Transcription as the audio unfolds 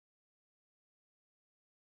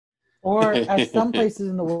Or as some places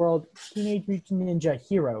in the world, Teenage Mutant Ninja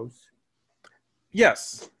Heroes.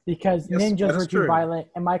 Yes. Because Yes, ninjas that were is too true. violent,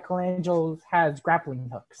 and Michelangelo has grappling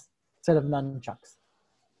hooks instead of nunchucks.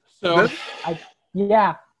 So,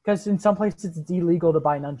 Yeah, because in some places it's illegal to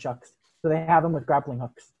buy nunchucks, so they have them with grappling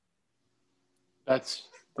hooks. that's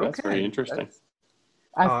Okay. very interesting.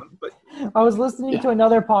 I But was listening to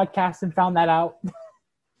another podcast and found that out.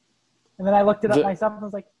 And then I looked it up myself and I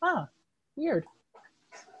was like, weird.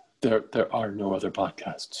 There are no other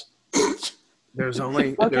podcasts. there's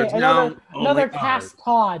only Okay, there's another only cast ours.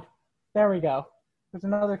 pod. There we go. There's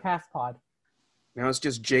another cast pod. Now it's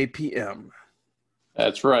just JPM.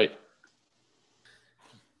 That's right.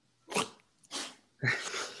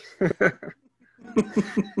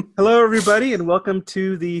 Hello, everybody, and welcome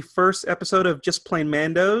to the first episode of Just Plain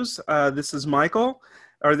Mandos. This is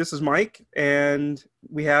Mike, and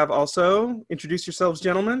we have also, introduce yourselves,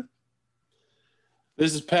 gentlemen.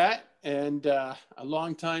 This is Pat, and a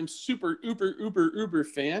longtime super uber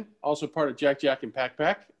fan, also part of Jack and Pack.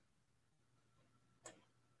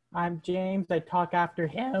 I'm James. I talk after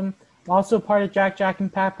him. Also part of Jack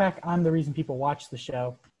and Pack. I'm the reason people watch the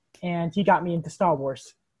show. And he got me into Star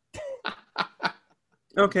Wars.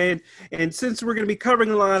 Okay, and since we're going to be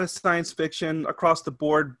covering a lot of science fiction across the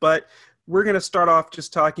board, but we're going to start off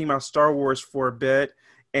just talking about Star Wars for a bit.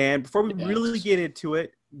 And before we really get into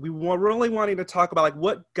it, we were really wanting to talk about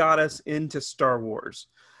what got us into Star Wars,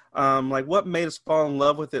 what made us fall in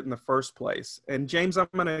love with it in the first place. And James, I'm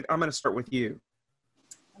gonna start with you.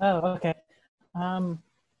 Oh, okay.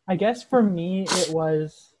 I guess for me it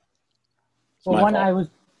was I was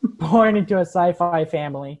born into a sci-fi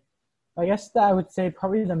family. I guess that I would say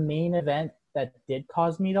probably the main event that did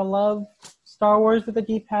cause me to love Star Wars with a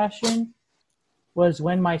deep passion was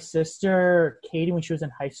when my sister Katie, when she was in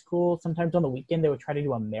high school, sometimes on the weekend they would try to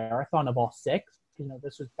do a marathon of all six.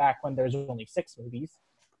 This was back when there was only 6 movies.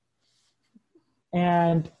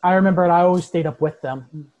 And I remember I always stayed up with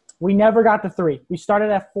them. We never got to 3. We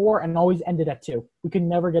started at 4 and always ended at 2. We could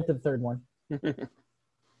never get to the third one.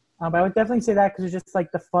 But I would definitely say that because it's just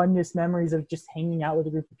like the funnest memories of just hanging out with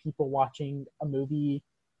a group of people watching a movie.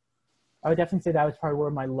 I would definitely say that was probably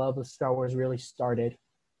where my love of Star Wars really started.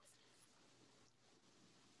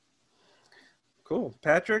 Cool.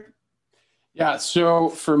 Patrick? Yeah, so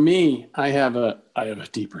for me, I have a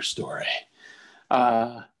deeper story.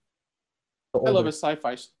 I love a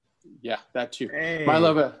sci-fi. Yeah, that too. Hey. My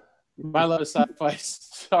love of sci-fi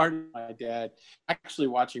started with my dad actually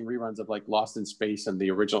watching reruns of Lost in Space and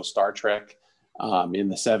the original Star Trek in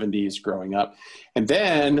the 70s growing up. And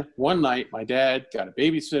then one night my dad got a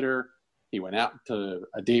babysitter. He went out to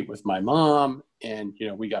a date with my mom and,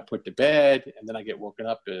 we got put to bed. And then I get woken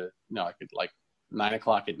up to, I could 9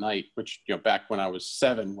 o'clock at night, which, back when I was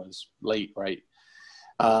 7 was late, right?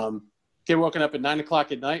 Get woken up at 9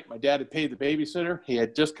 o'clock at night. My dad had paid the babysitter. He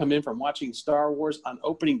had just come in from watching Star Wars on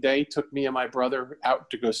opening day, took me and my brother out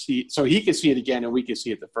to go see it so he could see it again and we could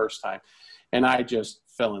see it the first time. And I just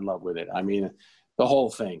fell in love with it. I mean, the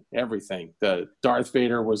whole thing, everything. The Darth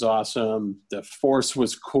Vader was awesome. The Force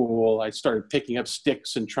was cool. I started picking up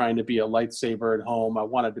sticks and trying to be a lightsaber at home. I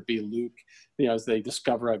wanted to be Luke, as they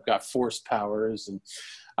discover I've got Force powers. And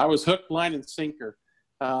I was hook, line, and sinker.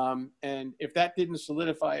 And if that didn't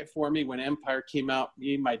solidify it for me, when Empire came out,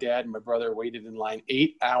 me, my dad, and my brother waited in line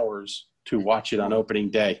 8 hours to watch it on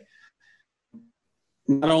opening day.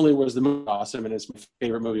 Not only was the movie awesome, and it's my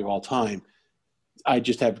favorite movie of all time, I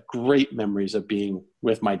just have great memories of being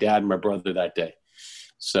with my dad and my brother that day.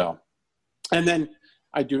 So, and then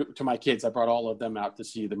I do to my kids. I brought all of them out to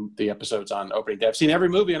see the episodes on opening day. I've seen every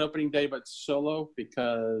movie on opening day, but solo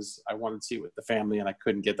because I wanted to see it with the family and I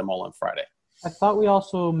couldn't get them all on Friday. I thought we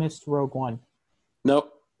also missed Rogue One.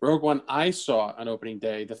 Nope. Rogue One I saw on opening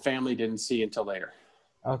day. The family didn't see until later.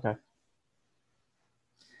 Okay.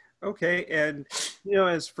 Okay, and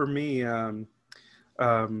as for me,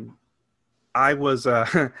 I was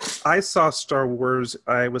I saw Star Wars.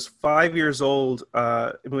 I was 5 years old.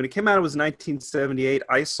 When it came out, it was 1978.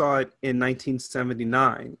 I saw it in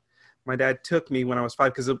 1979. My dad took me when I was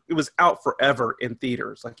 5 because it was out forever in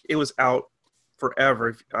theaters. It was out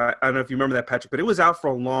forever. I don't know if you remember that, Patrick, but it was out for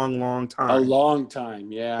a long, long time. A long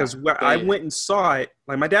time, yeah. Because I went and saw it.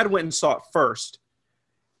 My dad went and saw it first.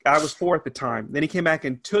 I was 4 at the time. Then he came back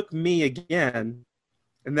and took me again,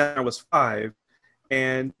 and then I was 5.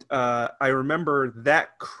 And I remember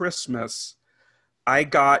that Christmas, I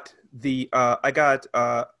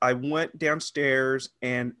went downstairs,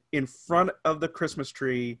 and in front of the Christmas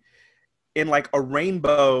tree, in a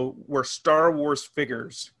rainbow, were Star Wars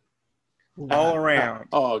figures all around.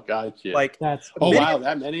 Oh, gotcha. That's wow,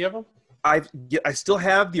 that many of them? I still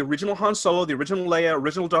have the original Han Solo, the original Leia,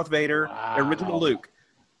 original Darth Vader, original Luke,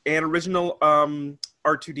 and original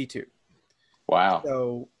R2D2. Wow.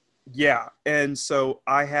 So yeah, and so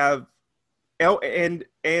I have, well,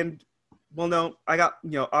 no, I got,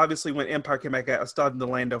 obviously when Empire came back, I still have the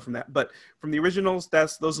Lando from that, but from the originals,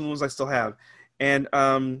 those are the ones I still have. And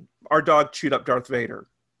our dog chewed up Darth Vader.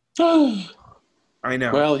 I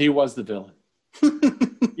know. Well, he was the villain.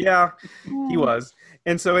 Yeah, he was.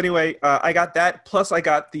 And so anyway, I got that. Plus, I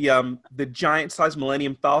got the giant size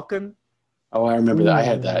Millennium Falcon. Oh, I remember that. I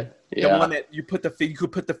had that. Yeah. The one that you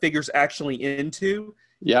could put the figures actually into.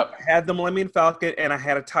 Yep. I had the Millennium Falcon and I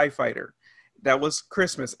had a TIE Fighter. That was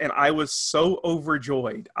Christmas, and I was so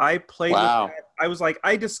overjoyed. I played with that. I was like,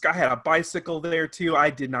 I had a bicycle there too.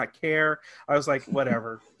 I did not care. I was like,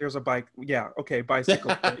 whatever. There's a bike. Yeah, okay,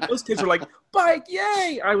 bicycle. Those kids were like, bike,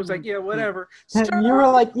 yay! I was like, yeah, whatever. You were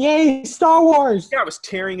like, yay, Star Wars! Yeah, I was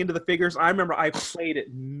tearing into the figures. I remember I played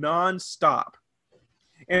it nonstop.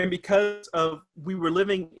 And because we were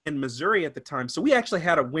living in Missouri at the time, so we actually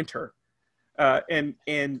had a winter. And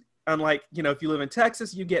unlike, if you live in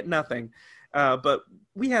Texas, you get nothing. But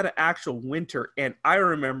we had an actual winter, and I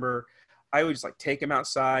remember I would just like take him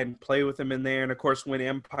outside and play with him in there. And of course, when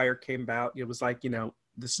Empire came out, it was like, the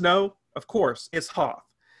snow, of course, it's Hoth.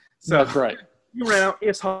 So that's right. You ran out,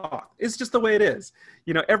 it's Hoth. It's just the way it is.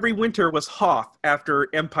 Every winter was Hoth after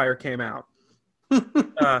Empire came out.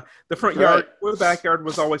 The front yard or the backyard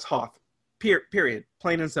was always Hoth. Period.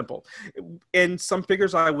 Plain and simple. And some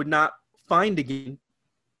figures I would not find again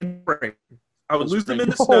in spring. I would lose them in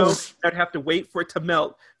the snow. I'd have to wait for it to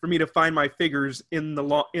melt for me to find my figures in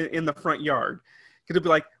the front yard. It'd be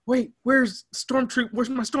like, wait, where's my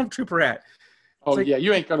stormtrooper at? Oh, like, yeah,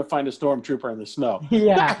 you ain't going to find a stormtrooper in the snow.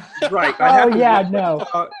 Yeah. Right. No.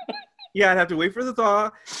 Yeah, I'd have to wait for the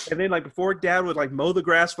thaw. And then, like, before Dad would, like, mow the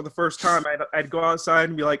grass for the first time, I'd go outside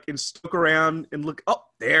and be, like, and stoke around and look. Oh,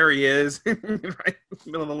 there he is. Right in the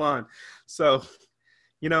middle of the lawn. So...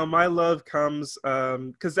 my love comes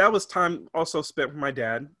because that was time also spent with my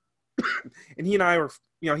dad. And he and I were,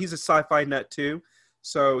 he's a sci-fi nut too.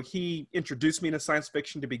 So he introduced me to science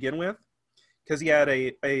fiction to begin with because he had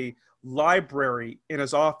a library in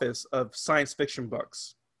his office of science fiction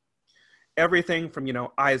books. Everything from,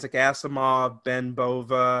 Isaac Asimov, Ben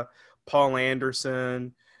Bova, Paul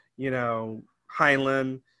Anderson,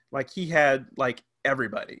 Heinlein. Like he had like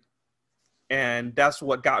everybody. And that's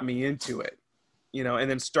what got me into it. And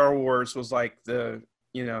then Star Wars was like for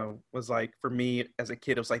me as a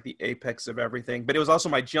kid, it was like the apex of everything. But it was also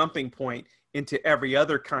my jumping point into every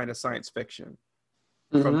other kind of science fiction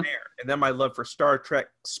from there. And then my love for Star Trek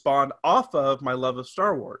spawned off of my love of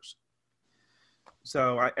Star Wars.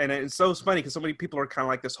 So, and it's so funny because so many people are kind of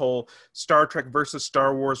like this whole Star Trek versus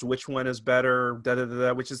Star Wars, which one is better,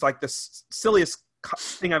 which is like the silliest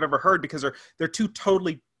thing I've ever heard because they're two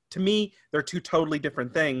totally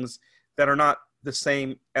different things that are not the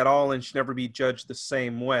same at all and should never be judged the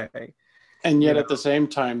same way. And yet at the same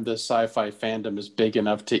time, the sci-fi fandom is big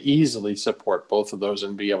enough to easily support both of those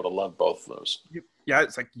and be able to love both of those. Yeah,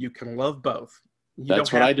 it's like you can love both.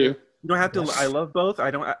 That's what I do. You don't have to. I love both. I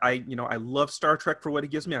love Star Trek for what it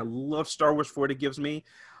gives me. I love Star Wars for what it gives me.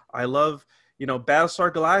 I love,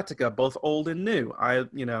 Battlestar Galactica, both old and new.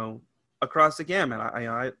 Across the gamut.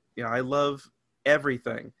 I love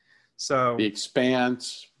everything. So The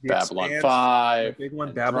Expanse, Babylon 5, big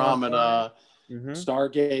one, Andromeda,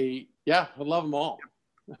 Stargate. Yeah, I love them all.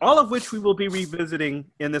 All of which we will be revisiting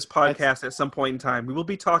in this podcast at some point in time. We will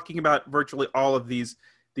be talking about virtually all of these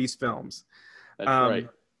films. That's right.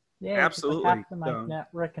 Yeah, absolutely. Half of them I've not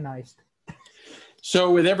recognized. So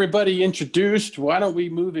with everybody introduced, why don't we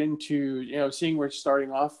move into, seeing we're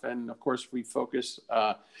starting off. And of course we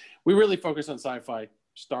really focus on sci-fi.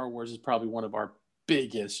 Star Wars is probably one of our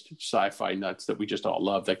biggest sci-fi nuts that we just all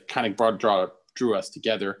love that kind of drew us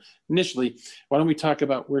together initially. Why don't we talk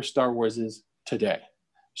about where Star Wars is today?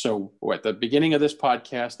 So at the beginning of this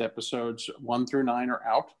podcast, episodes 1 through 9 are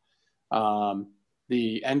out.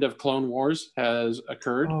 The end of Clone Wars has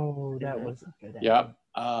occurred. Oh, that was a good. Yeah.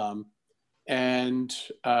 And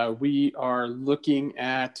we are looking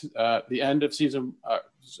at the end of season.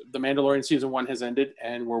 The Mandalorian season 1 has ended,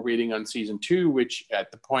 and we're waiting on season 2, which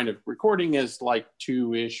at the point of recording is like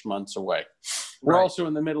 2-ish months away. We're also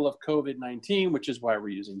in the middle of COVID-19, which is why we're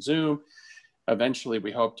using Zoom. Eventually,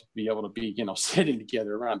 we hope to be able to be, sitting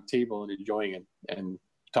together around the table and enjoying and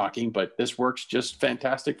talking. But this works just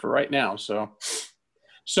fantastic for right now. So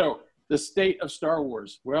the state of Star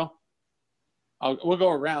Wars. Well, we'll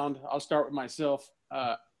go around. I'll start with myself.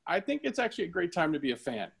 I think it's actually a great time to be a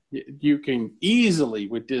fan. You can easily,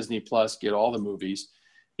 with Disney Plus, get all the movies.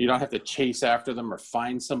 You don't have to chase after them or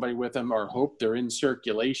find somebody with them or hope they're in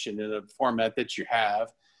circulation in a format that you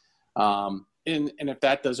have. And if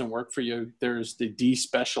that doesn't work for you, there's the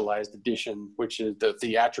despecialized edition, which is the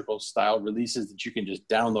theatrical style releases that you can just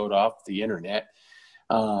download off the internet.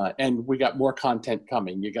 And we got more content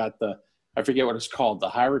coming. You got I forget what it's called, the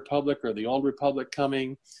High Republic or the Old Republic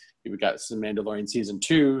coming. We got some Mandalorian season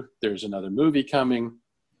 2. There's another movie coming.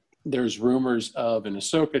 There's rumors of an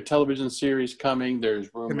Ahsoka television series coming.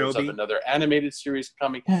 There's rumors of another animated series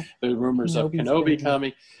coming. There's rumors of Kenobi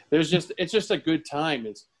coming. It's just a good time.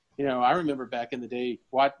 I remember back in the day,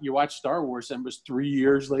 you watch Star Wars and it was 3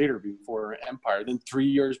 years later before Empire, then 3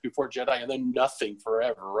 years before Jedi, and then nothing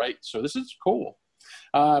forever, right? So this is cool.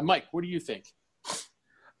 Mike, what do you think?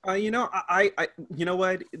 You know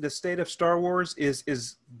what? The state of Star Wars is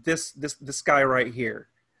this guy right here.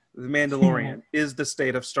 The Mandalorian is the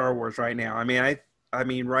state of Star Wars right now. I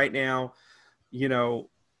mean, right now,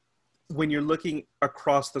 when you're looking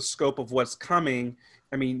across the scope of what's coming,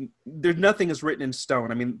 there's nothing is written in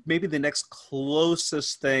stone. Maybe the next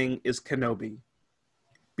closest thing is Kenobi,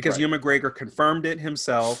 because Ewan McGregor confirmed it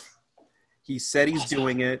himself. He said he's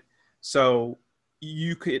doing it. So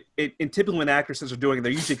and typically when actresses are doing it,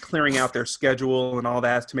 they're usually clearing out their schedule and all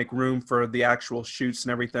that to make room for the actual shoots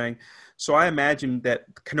and everything. So I imagine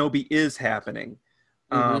that Kenobi is happening.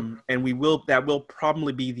 And that will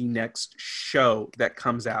probably be the next show that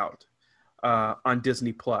comes out on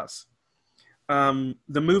Disney Plus. The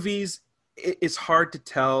movies, it's hard to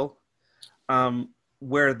tell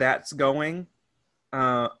where that's going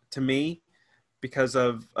to me because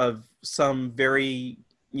of some very,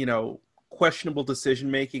 questionable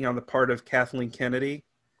decision-making on the part of Kathleen Kennedy.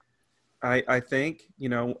 I think,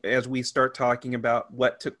 as we start talking about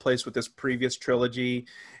what took place with this previous trilogy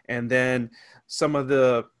and then some of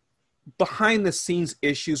the behind-the-scenes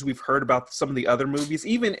issues we've heard about some of the other movies,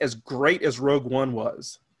 even as great as Rogue One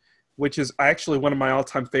was, which is actually one of my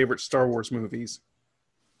all-time favorite Star Wars movies.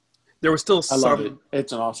 There was still some... I love it.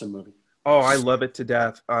 It's an awesome movie. Oh, I love it to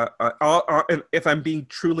death. And if I'm being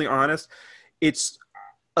truly honest, it's...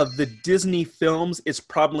 Of the Disney films, it's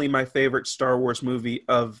probably my favorite Star Wars movie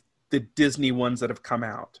of the Disney ones that have come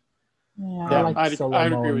out. Yeah, I'd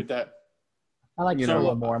agree with that. I like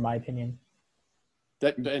Solo more, in my opinion.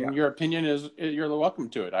 Your opinion is you're welcome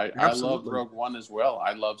to it. I love Rogue One as well.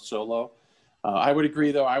 I love Solo. I would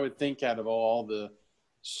agree, though. I would think out of all the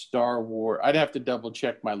Star Wars, I'd have to double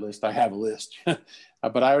check my list. I have a list,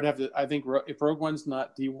 but I would have to. I think if Rogue One's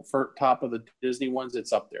not the top of the Disney ones,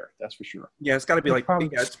 it's up there. That's for sure. Yeah, it's got to be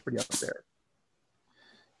it's pretty up there.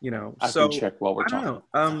 I can check while we're talking.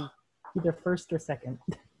 Either first or second.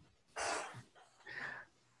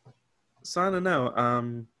 So I don't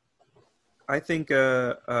know. I think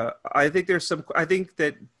there's some. I think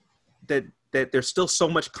that there's still so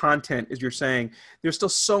much content, as you're saying. There's still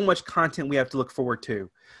so much content we have to look forward to,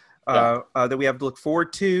 that we have to look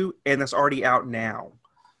forward to, and that's already out now,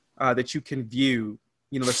 that you can view.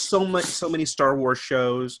 There's so many Star Wars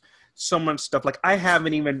shows, so much stuff. Like I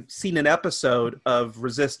haven't even seen an episode of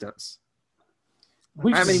Resistance.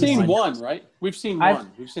 We've seen one, right? We've seen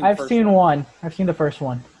one. I've seen one. I've seen the first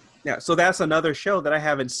one. Yeah, so that's another show that I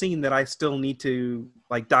haven't seen that I still need to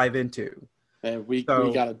dive into. And we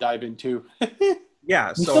got to dive into.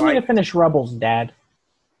 Yeah, you still need to finish Rebels, Dad.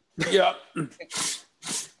 Yeah.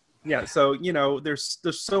 Yeah, so there's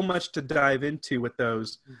so much to dive into with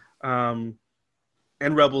those, and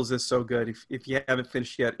Rebels is so good. If you haven't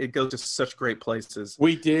finished yet, it goes to such great places.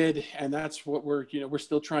 We did, and that's what we're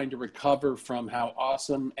still trying to recover from how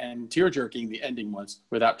awesome and tear-jerking the ending was,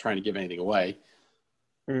 without trying to give anything away.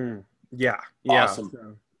 Yeah,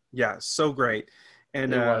 awesome. So great,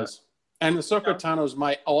 and it was. And Ahsoka Tano is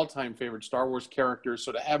my all-time favorite Star Wars character,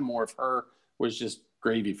 so to have more of her was just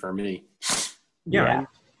gravy for me. Yeah.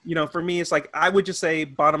 And, for me, it's I would just say,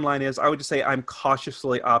 bottom line is, I would just say I'm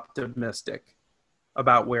cautiously optimistic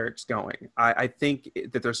about where it's going. I think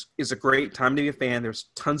that is a great time to be a fan. There's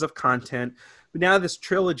tons of content. But now this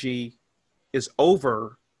trilogy is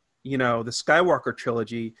over, the Skywalker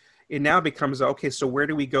trilogy, it now becomes, okay, so where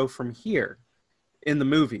do we go from here in the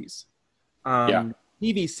movies?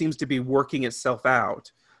 TV seems to be working itself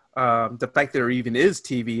out. The fact that there even is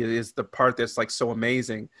TV is the part that's so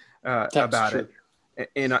amazing about it.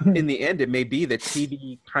 And in the end, it may be that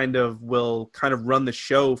TV will run the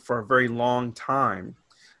show for a very long time.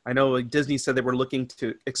 I know Disney said they were looking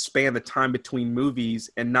to expand the time between movies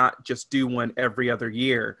and not just do one every other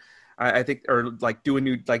year. I think, or do a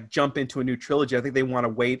new, jump into a new trilogy. I think they want to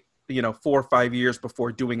wait, 4 or 5 years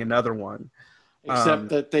before doing another one. Except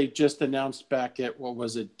that they just announced back at, what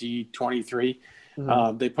was it, D23,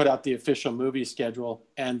 They put out the official movie schedule,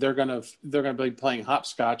 and they're gonna be playing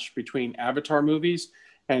hopscotch between Avatar movies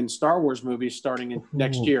and Star Wars movies starting in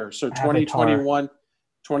next year. So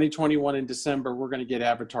 2021 in December, we're going to get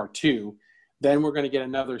Avatar 2. Then we're going to get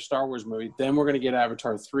another Star Wars movie. Then we're going to get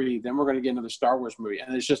Avatar 3. Then we're going to get another Star Wars movie.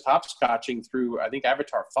 And it's just hopscotching through, I think,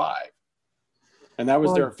 Avatar 5. And that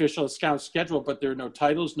was their official schedule, but there are no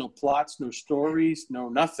titles, no plots, no stories, no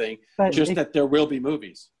nothing. Just that there will be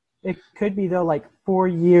movies. It could be, though, like 4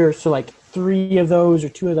 years. So like 3 of those or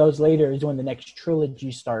 2 of those later is when the next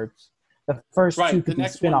trilogy starts. The first 2 could be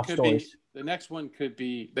spin-off stories. The next one could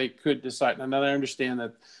be, they could decide. And I understand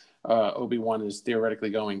that Obi-Wan is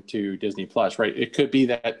theoretically going to Disney Plus, right? It could be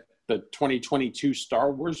that the 2022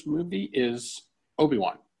 Star Wars movie is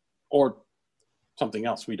Obi-Wan or something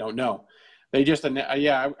else. We don't know. They just,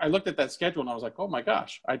 I looked at that schedule and I was like, oh my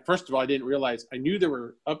gosh. First of all, I didn't realize, I knew there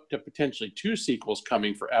were up to potentially 2 sequels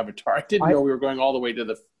coming for Avatar. I didn't know we were going all the way to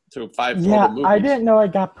 5 total movies. I didn't know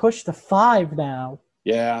it got pushed to 5 now.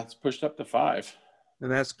 Yeah, it's pushed up to 5.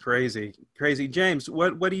 And that's crazy. Crazy. James,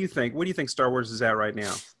 what do you think? What do you think Star Wars is at right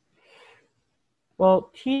now? Well,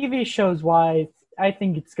 TV shows wise, I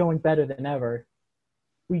think it's going better than ever.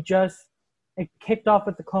 It kicked off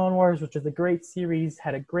with the Clone Wars, which was a great series,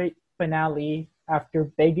 had a great finale after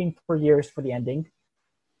begging for years for the ending.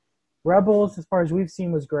 Rebels, as far as we've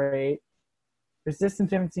seen, was great. Resistance,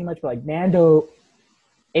 we haven't seen much, but like Mando,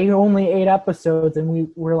 only 8 episodes, and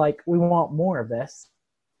we're like, we want more of this.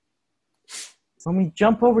 When we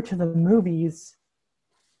jump over to the movies,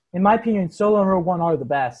 in my opinion, Solo and Rogue One are the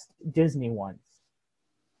best Disney ones.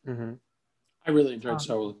 Mm-hmm. I really enjoyed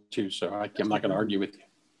Solo too, so I'm not going to argue with you.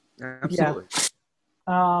 Absolutely.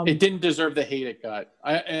 Yeah. It didn't deserve the hate it got,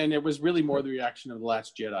 and it was really more the reaction of The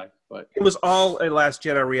Last Jedi. But it was all a Last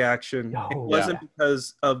Jedi reaction. Oh, it wasn't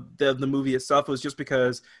because of the movie itself. It was just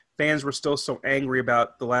because fans were still so angry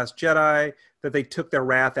about The Last Jedi that they took their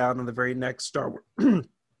wrath out on the very next Star Wars.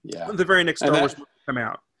 The very next Star Wars movie come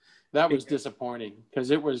out. That was disappointing because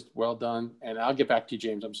it was well done. And I'll get back to you,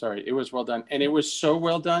 James. I'm sorry. It was well done. And it was so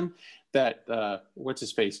well done that, what's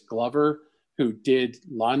his face? Glover, who did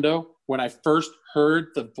Lando. When I first heard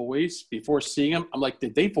the voice before seeing him, I'm like,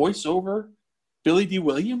 did they voice over Billy D.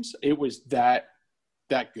 Williams? It was that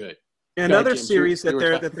good. Another series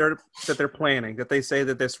that they're planning, that they say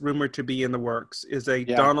that that's rumored to be in the works, is a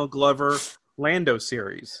Donald Glover Lando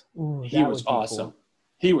series. Ooh, he was awesome. Cool.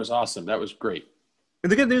 He was awesome. That was great.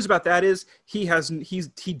 And the good news about that is he does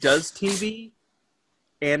TV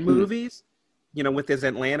and movies, with his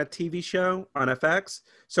Atlanta TV show on FX.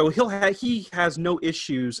 So he has no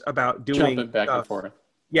issues about doing jumping back and forth.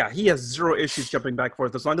 Yeah, he has 0 issues jumping back and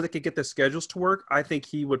forth. As long as they could get the schedules to work, I think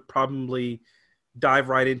he would probably dive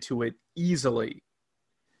right into it easily.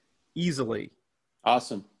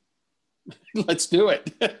 Awesome. Let's do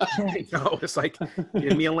it. No, it's like,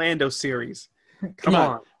 give me a Lando series. Come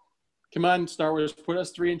on, Star Wars. Put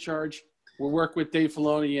us 3 in charge. We'll work with Dave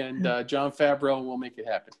Filoni and Jon Favreau, and we'll make it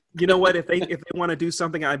happen. You know what? If they want to do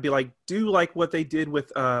something, I'd be like, do like what they did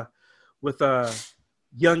with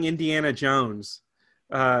young Indiana Jones.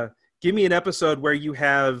 Give me an episode where you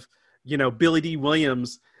have, Billy D.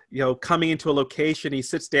 Williams, coming into a location. He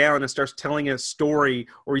sits down and starts telling a story,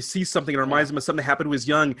 or he sees something and reminds him of something that happened when he was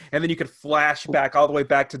young, and then you could flash back all the way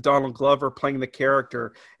back to Donald Glover playing the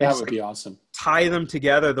character. That would be awesome. Tie them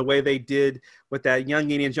together the way they did with that young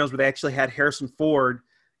Indiana Jones, where they actually had Harrison Ford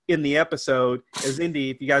in the episode as Indy,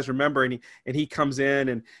 if you guys remember, and he comes in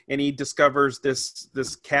and he discovers this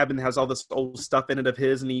cabin that has all this old stuff in it of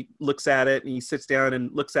his, and he looks at it and he sits down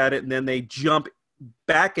and looks at it, and then they jump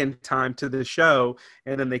back in time to the show,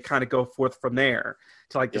 and then they kind of go forth from there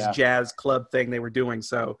to like this jazz club thing they were doing.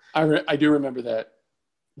 So I do remember that.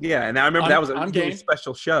 Yeah, and I remember that was a really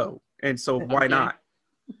special show, and so why not?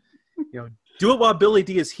 Do it while Billy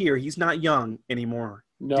D is here. He's not young anymore.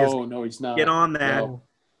 No, he's not. Get on that. No.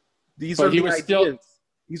 These are the ideas.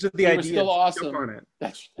 These are the ideas. He was still awesome.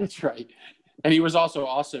 That's right. And he was also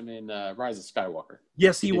awesome in Rise of Skywalker.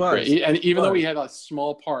 Yes, he was. And even though he had a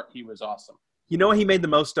small part, he was awesome. He made the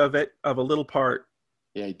most of it, of a little part.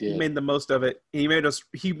 Yeah, he did. He made the most of it. He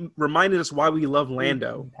reminded us why we love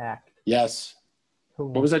Lando. Impact. Yes. Cool.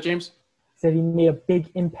 What was that, James? Said he made a big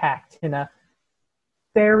impact in a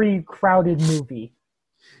very crowded movie.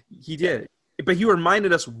 He did. But he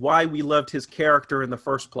reminded us why we loved his character in the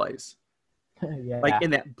first place. Yeah. Like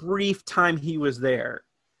in that brief time he was there.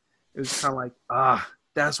 It was kind of like,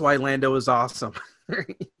 that's why Lando is awesome.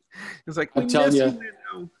 It's like, I'm telling you.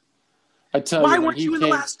 Why weren't you in The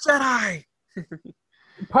Last Jedi?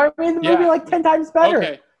 Part of the movie like 10 times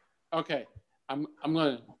better. Okay.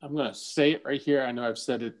 gonna say it right here. I know I've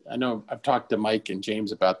said it. I know I've talked to Mike and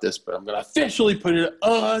James about this, but I'm gonna officially put it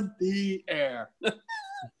on the air.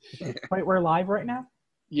 Wait, we're live right now?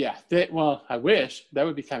 Yeah. Well, I wish that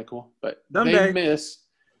would be kind of cool, but Someday.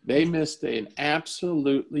 they missed an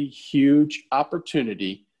absolutely huge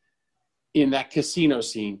opportunity in that casino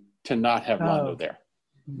scene to not have Lando there.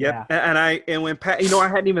 Yep. Yeah. And when Pat, I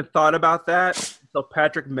hadn't even thought about that until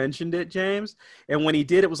Patrick mentioned it, James. And when he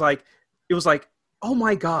did, it was like, oh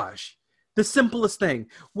my gosh, the simplest thing.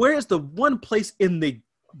 Where is the one place in the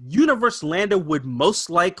universe Lando would most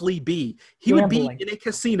likely be? He would be in a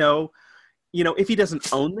casino. If he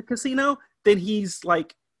doesn't own the casino, then he's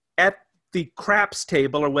like at the craps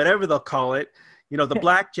table or whatever they'll call it. The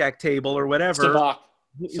blackjack table or whatever.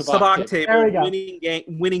 Sabak table,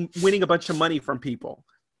 winning a bunch of money from people.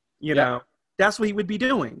 That's what he would be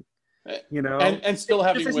doing. And still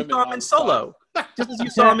having just as women you saw him in Solo. Just as you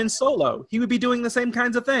saw him in Solo, he would be doing the same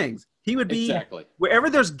kinds of things. He would be wherever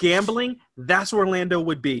there's gambling. That's where Lando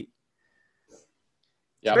would be.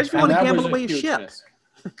 Yeah, especially if you want to gamble away a ship.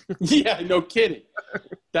 Yeah, no kidding.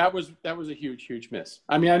 That was a huge miss.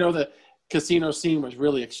 I mean, I know the casino scene was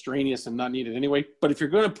really extraneous and not needed anyway. But if you're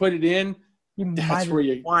going to put it in,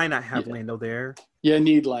 why not have Lando there? You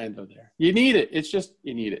need Lando there. You need it. It's just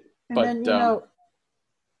you need it. And then,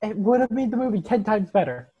 it would have made the movie 10 times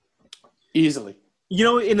better. Easily.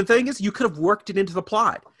 And the thing is, you could have worked it into the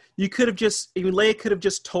plot. You could have Leia could have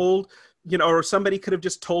just told, or somebody could have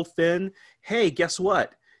just told Finn, hey, guess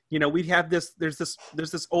what? We have there's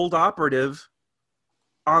this old operative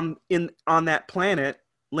on that planet,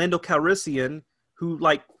 Lando Calrissian, who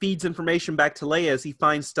feeds information back to Leia as he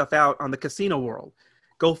finds stuff out on the casino world.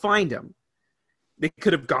 Go find him. They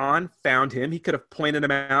could have gone, found him. He could have pointed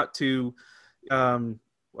him out to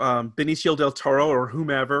Benicio del Toro or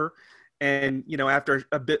whomever, and after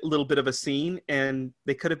a little bit of a scene, and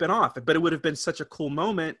they could have been off. But it would have been such a cool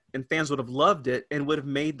moment, and fans would have loved it, and would have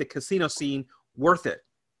made the casino scene worth it.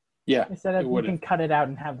 Yeah, instead of you can cut it out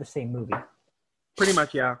and have the same movie. Pretty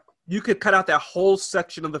much, yeah. You could cut out that whole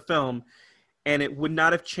section of the film, and it would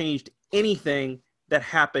not have changed anything that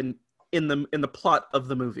happened in the plot of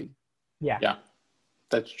the movie. Yeah. Yeah,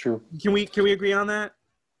 that's true. Can we agree on that?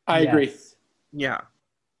 I agree. Yeah.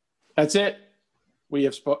 That's it. I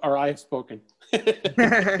have spoken.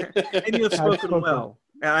 And you have spoken well.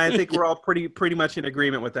 And I think we're all pretty much in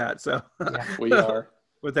agreement with that. So we are.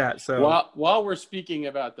 With that. So while we're speaking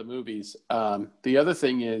about the movies, the other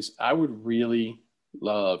thing is I would really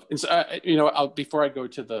love, and so, before I go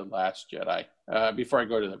to the Last Jedi, before I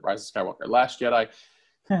go to the Rise of Skywalker, Last Jedi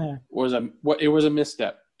was a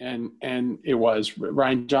misstep. And it was.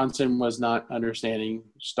 Rian Johnson was not understanding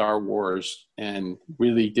Star Wars and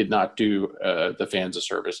really did not do the fans a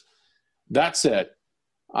service. That said,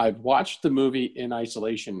 I've watched the movie in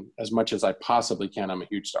isolation as much as I possibly can. I'm a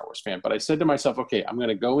huge Star Wars fan. But I said to myself, okay, I'm going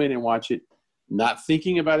to go in and watch it, not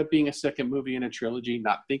thinking about it being a second movie in a trilogy,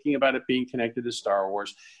 not thinking about it being connected to Star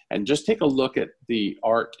Wars, and just take a look at the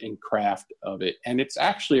art and craft of it. And it's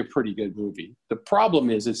actually a pretty good movie. The problem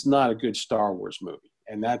is it's not a good Star Wars movie.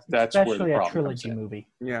 And that's especially where the problem a trilogy comes in. movie.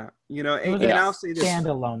 Yeah, and I'll say this: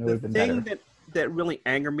 standalone, it would have been better. The thing that really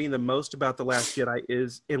angered me the most about The Last Jedi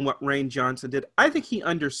is in what Rian Johnson did. I think he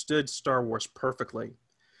understood Star Wars perfectly.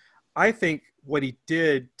 I think what he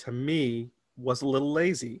did to me was a little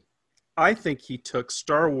lazy. I think he took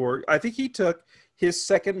Star Wars. I think he took his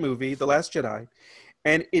second movie, The Last Jedi,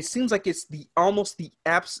 and it seems like it's the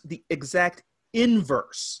exact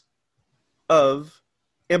inverse of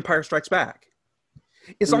Empire Strikes Back.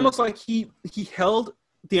 It's almost like he held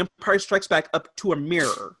The Empire Strikes Back up to a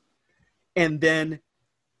mirror, and then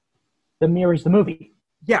the mirror is the movie.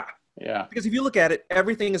 Yeah. Yeah. Because if you look at it,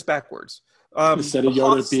 everything is backwards. Instead of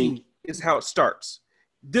Yoda being is how it starts.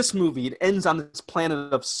 This movie, it ends on this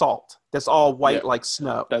planet of salt that's all white like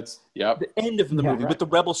snow. That's the end of the movie with the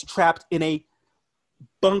rebels trapped in a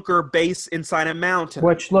bunker base inside a mountain,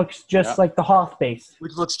 which looks just like the Hoth base.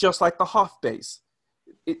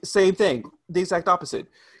 Same thing, the exact opposite.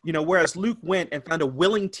 Whereas Luke went and found a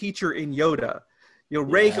willing teacher in Yoda,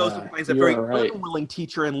 Rey goes and finds a very unwilling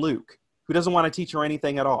teacher in Luke who doesn't want to teach her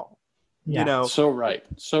anything at all. Yeah. So right.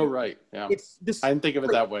 Yeah. I didn't think of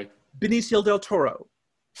it that way. Benicio del Toro.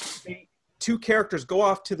 Two characters go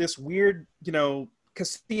off to this weird,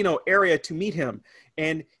 casino area to meet him,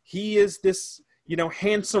 and he is this,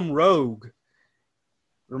 handsome rogue.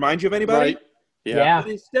 Remind you of anybody? Right. Yeah. But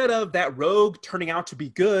instead of that rogue turning out to be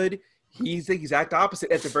good, he's the exact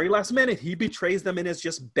opposite. At the very last minute, he betrays them and is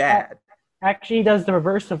just bad. Actually, he does the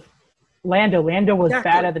reverse of Lando. Lando was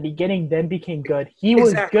bad at the beginning, then became good. He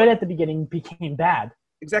was good at the beginning, became bad.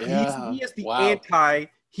 Exactly. Yeah. He is the Wow.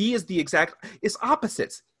 it's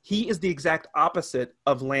opposites. He is the exact opposite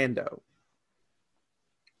of Lando.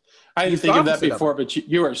 I didn't He's the think of that opposite of before, it. but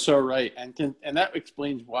you are so right, and that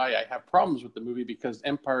explains why I have problems with the movie, because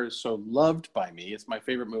Empire is so loved by me. It's my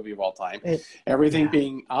favorite movie of all time. Everything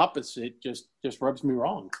being opposite just rubs me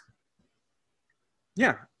wrong.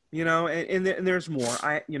 Yeah, and there's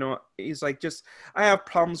more. He's like, I have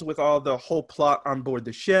problems with all the whole plot on board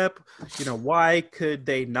the ship. Why could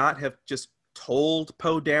they not have just told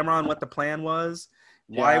Poe Dameron what the plan was?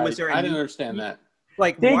 Why was there? I didn't understand that.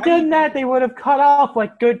 Like, they did that, they would have cut off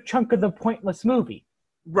like good chunk of the pointless movie.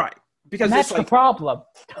 Right, because and that's it's like, the problem.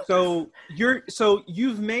 So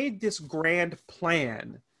you've made this grand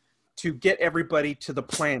plan to get everybody to the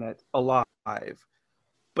planet alive,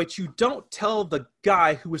 but you don't tell the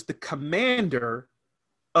guy who is the commander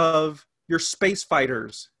of your space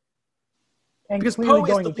fighters. And because clearly Poe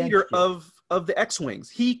is going the against leader you. of the X-Wings.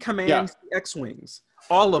 He commands the X-Wings.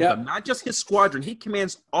 All of them, not just his squadron. He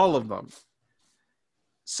commands all of them.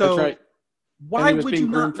 So that's right. Why and he was would being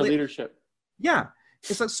you groomed not for leadership? Yeah.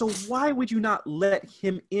 It's like, so why would you not let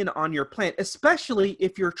him in on your plan? Especially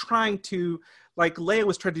if you're trying to, like Leia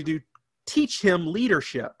was trying to do, teach him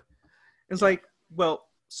leadership. It's like, well,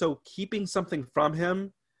 so keeping something from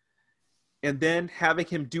him and then having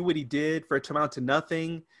him do what he did for it to amount to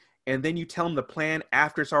nothing, and then you tell him the plan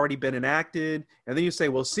after it's already been enacted, and then you say,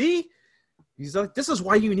 well, see? He's like, this is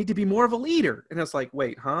why you need to be more of a leader. And it's like,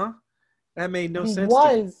 wait, huh? That made no sense.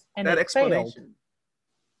 And that it explanation. Failed.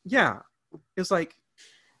 Yeah. It's like,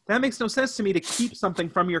 that makes no sense to me, to keep something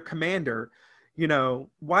from your commander.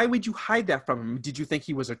 Why would you hide that from him? Did you think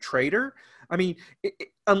he was a traitor? I mean,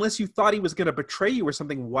 unless you thought he was going to betray you or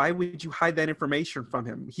something, why would you hide that information from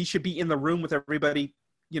him? He should be in the room with everybody,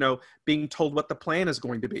 being told what the plan is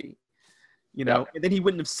going to be. And then he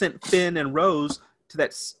wouldn't have sent Finn and Rose to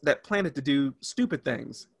that planet to do stupid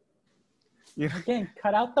things. Again,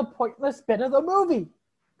 cut out the pointless bit of the movie.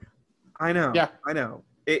 I know. Yeah. I know.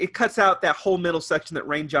 It cuts out that whole middle section that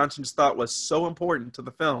Rian Johnson just thought was so important to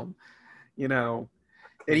the film, that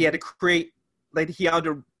he had to create, like he had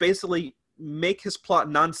to basically make his plot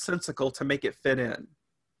nonsensical to make it fit in.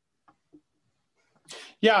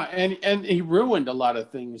 Yeah, and he ruined a lot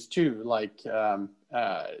of things too, like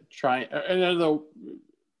trying. And although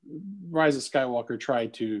Rise of Skywalker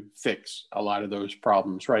tried to fix a lot of those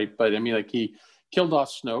problems, right? But I mean, like, he killed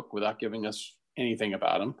off Snoke without giving us anything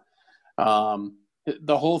about him.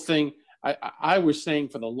 The whole thing, I was saying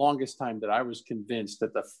for the longest time that I was convinced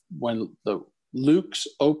that when Luke's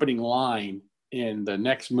opening line in the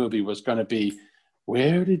next movie was going to be,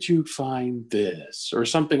 where did you find this? Or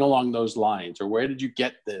something along those lines, or where did you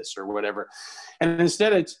get this, or whatever. And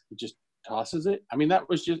instead it just tosses it. I mean, that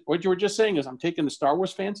was just what you were just saying, is I'm taking the Star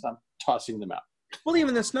Wars fans and I'm tossing them out. Well,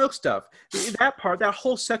 even the Snoke stuff, that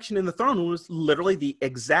whole section in the throne room was literally the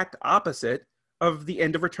exact opposite of the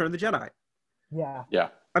end of Return of the Jedi. Yeah.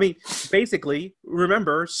 I mean, basically,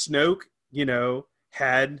 remember, Snoke,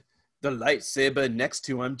 had the lightsaber next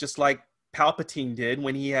to him, just like Palpatine did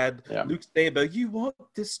when he had Luke's saber. You want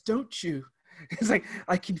this, don't you? It's like,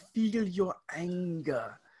 I can feel your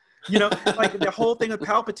anger. Like the whole thing with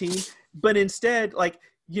Palpatine. But instead, like,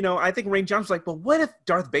 I think Rian Johnson's like, well, what if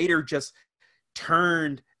Darth Vader just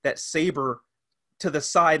turned that saber to the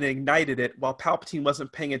side and ignited it while Palpatine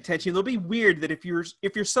wasn't paying attention? It'll be weird that if you're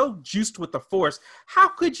so juiced with the Force, how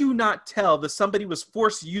could you not tell that somebody was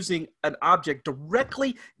Force using an object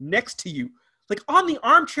directly next to you, like on the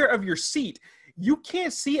armchair of your seat? You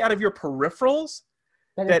can't see out of your peripherals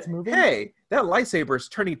that hey, that lightsaber is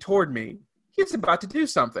turning toward me. He's about to do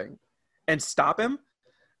something, and stop him.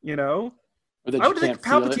 I would think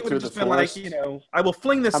Palpatine would have just been like, I will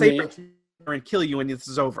fling the saber and kill you when this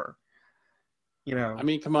is over. I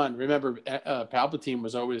mean, come on. Remember, Palpatine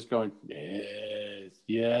was always going,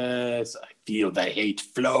 yes, I feel the hate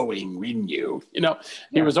flowing in you.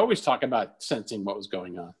 He was always talking about sensing what was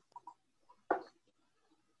going on.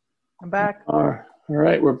 I'm back. All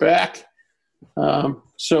right, we're back.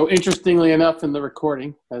 So interestingly enough, in the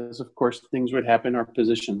recording, as of course things would happen, our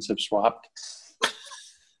positions have swapped.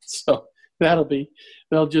 So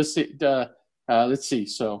they'll just see, let's see.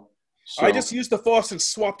 So I just used the Force and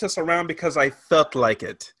swapped us around because I felt like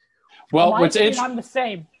it. Well, I'm the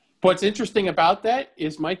same. What's interesting about that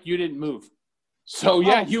is, Mike, you didn't move. So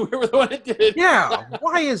you were the one that did it. Yeah,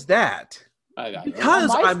 why is that?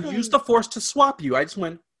 Because I'm used the Force to swap you. I just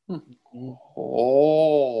went,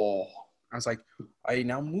 oh. I was like, I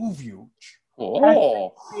now move you.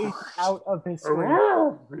 Oh. Out of his screen.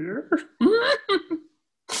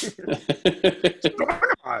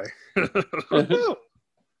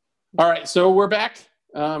 All right, so we're back.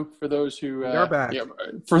 For those who We're back. yeah,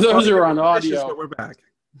 for those who are on audio, but we're back.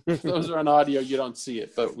 for those who are on audio, you don't see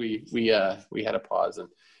it, but we had a pause and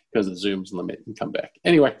because of Zoom's limit and come back.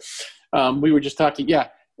 Anyway, we were just talking,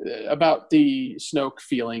 about the Snoke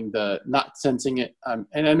feeling, the not sensing it, and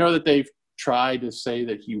I know that they've tried to say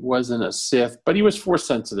that he wasn't a Sith, but he was Force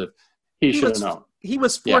sensitive. He should have known. He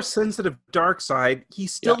was Force sensitive, dark side. He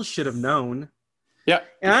still should have known. Yeah,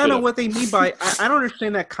 and I don't know what they mean by. I don't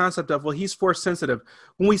understand that concept of he's Force sensitive.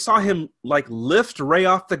 When we saw him like lift Rey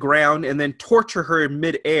off the ground and then torture her in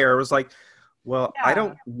midair, it was like, I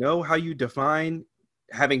don't know how you define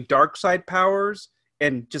having dark side powers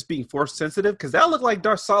and just being Force sensitive, because that looked like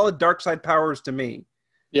solid dark side powers to me.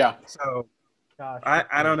 Yeah. So,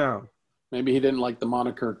 I don't know. Maybe he didn't like the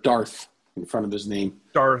moniker Darth in front of his name.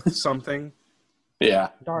 Darth something. Yeah.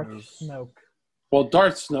 Darth Snoke. Well,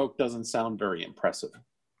 Darth Snoke doesn't sound very impressive.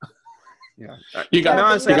 Yeah. You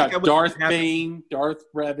got Darth Bane, Darth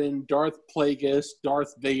Revan, Darth Plagueis,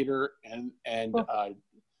 Darth Vader, and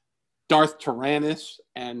Darth Tyrannus,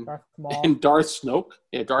 and Darth Snoke.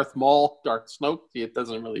 Yeah, Darth Maul, Darth Snoke. It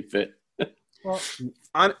doesn't really fit. Well,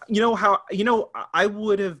 I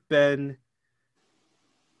would have been.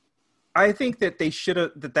 I think that they should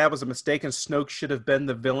have that was a mistake, and Snoke should have been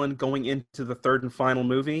the villain going into the third and final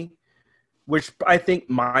movie, which I think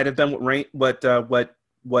might have been what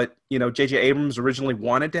J.J. Abrams originally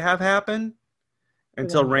wanted to have happen,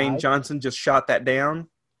 until Rian Johnson just shot that down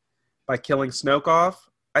by killing Snoke off.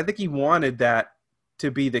 I think he wanted that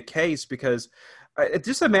to be the case, because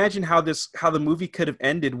just imagine how the movie could have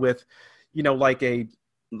ended with,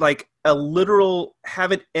 like a literal,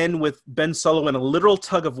 have it end with Ben Solo in a literal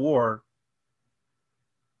tug of war.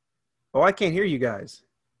 Oh, I can't hear you guys.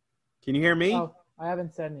 Can you hear me? Oh, I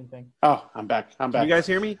haven't said anything. Oh, I'm back. Can you guys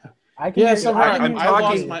hear me? I can hear you. I'm talking. I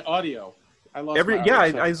lost my audio. I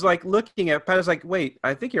was like looking at Pat. I was like, wait,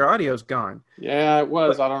 I think your audio's gone. Yeah, it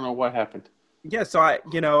was. But I don't know what happened. Yeah, so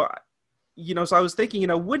so I was thinking,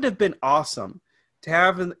 wouldn't it have been awesome to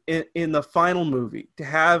have in the final movie to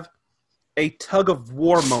have a tug of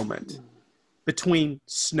war moment between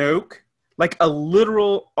Snoke, like a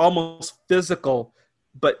literal, almost physical,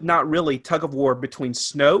 but not really tug of war between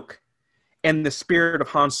Snoke and the spirit of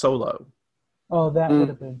Han Solo. Oh, that would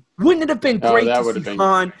have been. Wouldn't it have been great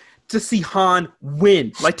to see Han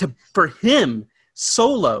win, like for him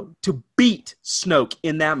Solo to beat Snoke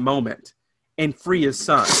in that moment and free his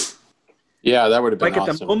son? Yeah, that would have been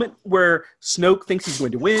awesome. At the moment where Snoke thinks he's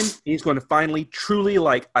going to win, he's going to finally truly,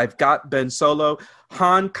 I've got Ben Solo.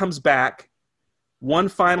 Han comes back one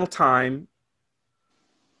final time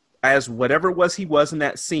as whatever it was he was in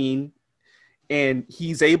that scene, and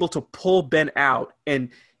he's able to pull Ben out, and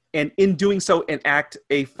in doing so enact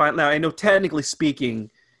a final. Now, I know technically speaking,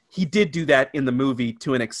 he did do that in the movie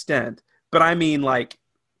to an extent, but I mean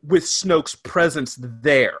with Snoke's presence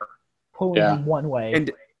there. Pulling him one way.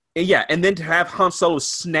 And then to have Han Solo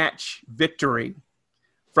snatch victory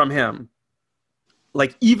from him.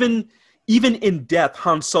 Even in death,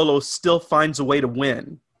 Han Solo still finds a way to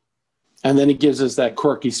win. And then he gives us that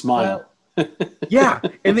quirky smile. Yeah,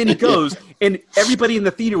 and then he goes, and everybody in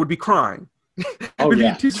the theater would be crying. Oh,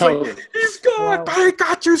 yeah, totally. He's gone, but I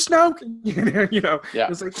got you, Snoke.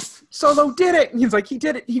 It's like, Solo did it. And he's like, he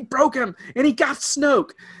did it. He broke him, and he got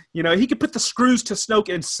Snoke. He could put the screws to Snoke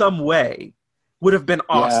in some way. Would have been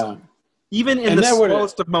awesome, even in the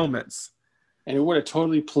smallest of moments. And it would have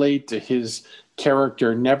totally played to his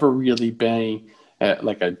character never really being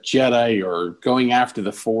like a Jedi or going after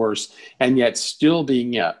the Force, and yet still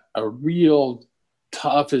being a real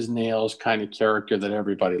tough as nails kind of character that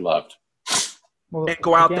everybody loved. Well, and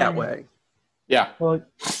go out that way. Yeah. Well,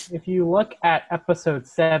 if you look at Episode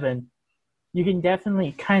 7, you can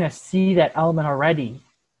definitely kind of see that element already.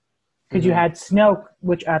 Because you had Snoke,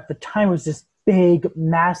 which at the time was this big,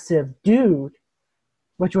 massive dude,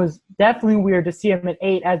 which was definitely weird to see him at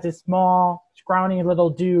 8 as this small, scrawny little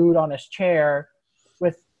dude on his chair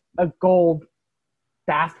with a gold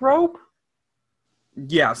bathrobe.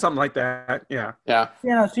 Yeah, something like that. Yeah.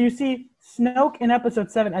 So you see Snoke in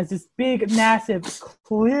Episode 7 as this big, massive,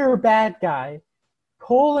 clear bad guy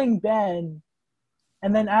pulling Ben,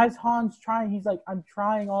 and then as Han's trying, he's like, I'm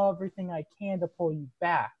trying everything I can to pull you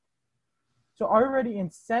back. So already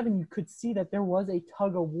in 7, you could see that there was a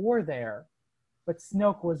tug of war there, but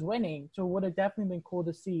Snoke was winning. So it would have definitely been cool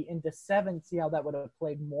to see into 7, see how that would have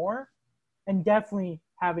played more. And definitely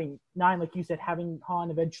having 9, like you said, having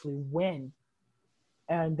Han eventually win,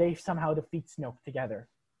 and they somehow defeat Snoke together.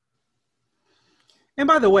 And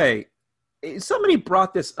by the way, somebody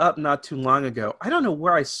brought this up not too long ago. I don't know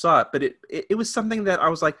where I saw it, but it was something that I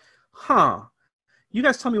was like, you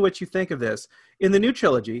guys tell me what you think of this. in the new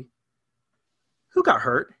trilogy, who got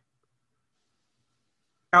hurt?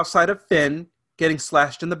 Outside of Finn getting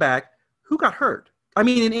slashed in the back, who got hurt? I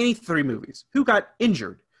mean, in any 3 movies, who got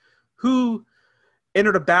injured? Who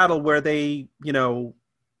entered a battle where they,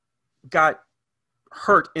 got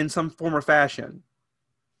hurt in some form or fashion?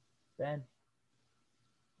 Ben.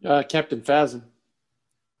 Captain Phasm.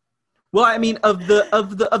 Well, I mean, of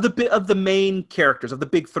the main characters of the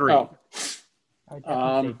big 3. Oh. I would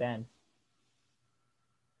definitely say Ben.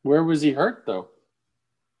 Where was he hurt though?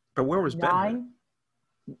 But where was Ben? 9.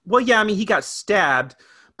 Well, yeah, I mean, he got stabbed.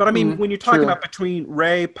 But I mean, when you're talking true. about between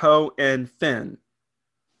Rey, Poe, and Finn,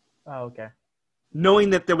 Oh, okay. knowing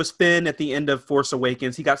that there was Finn at the end of Force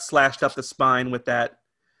Awakens, he got slashed up the spine with that,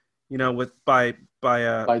 by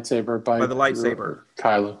Lightsaber by the lightsaber.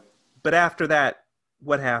 Kylo. But after that,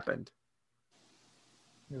 what happened?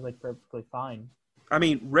 He was like perfectly fine. I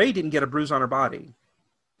mean, Rey didn't get a bruise on her body.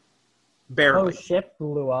 Barely. Oh, ship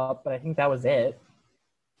blew up, but I think that was it.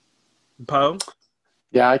 Poe?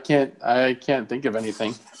 Yeah, I can't think of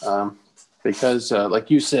anything because, like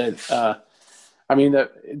you said, I mean,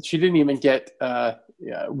 she didn't even get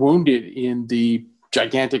wounded in the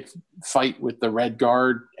gigantic fight with the Red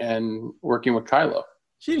Guard and working with Kylo.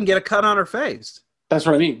 She didn't get a cut on her face. That's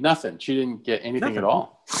what I mean. Nothing. She didn't get anything at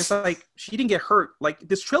all. It's like she didn't get hurt. Like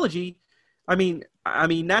this trilogy, I mean,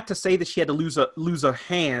 not to say that she had to lose a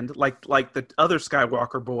hand like the other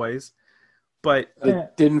Skywalker boys, but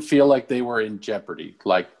it didn't feel like they were in jeopardy.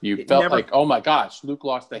 Like you felt like, oh my gosh, Luke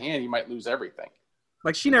lost a hand. He might lose everything.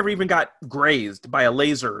 Like she never even got grazed by a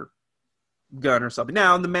laser gun or something.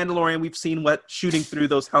 Now in The Mandalorian, we've seen what shooting through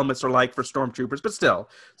those helmets are like for stormtroopers, but still,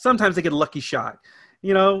 sometimes they get a lucky shot.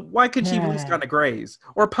 Why couldn't she have at least gotten a graze?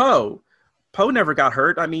 Or Poe. Poe never got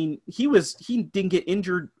hurt. I mean, he didn't get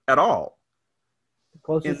injured at all. The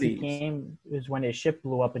closest he came is when his ship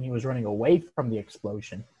blew up and he was running away from the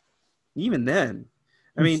explosion. Even then.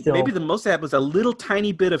 I mean, maybe the most that was a little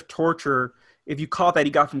tiny bit of torture, if you call that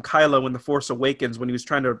he got from Kylo in The Force Awakens when he was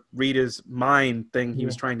trying to read his mind thing he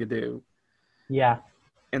was trying to do. Yeah.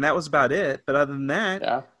 And that was about it. But other than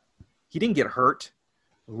that, he didn't get hurt.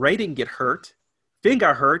 Rey didn't get hurt. Finn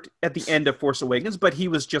got hurt at the end of Force Awakens, but he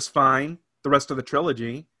was just fine the rest of the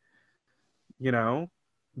trilogy.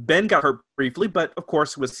 Ben got hurt briefly, but of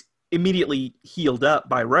course was immediately healed up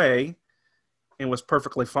by Rey and was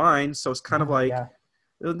perfectly fine. So it's kind of like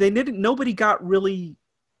nobody got really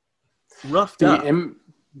roughed up.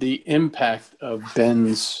 The impact of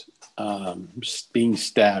Ben's being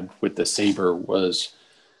stabbed with the saber was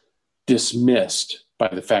dismissed by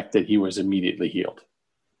the fact that he was immediately healed.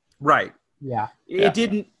 Right. Yeah.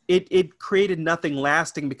 It created nothing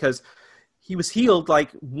lasting because he was healed like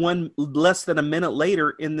less than a minute later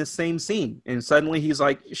in the same scene. And suddenly she's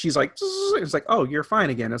like, it's like, oh, you're fine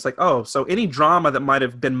again. It's like, oh, so any drama that might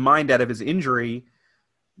have been mined out of his injury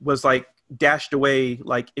was like dashed away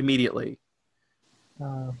like immediately.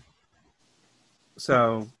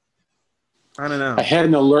 So I don't know. I had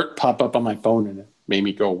an alert pop up on my phone and it made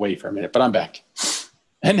me go away for a minute, but I'm back.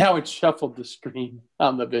 And now it shuffled the screen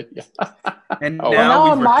on the video. And now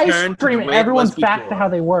on my screen, everyone's back to how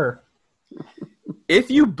they were.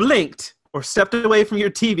 If you blinked or stepped away from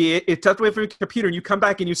your TV, it stepped away from your computer, and you come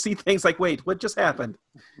back and you see things like, wait, what just happened?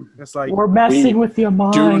 It's like we're messing with your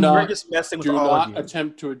mind. We're just messing with all of you. Do not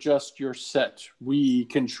attempt to adjust your set. We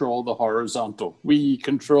control the horizontal. We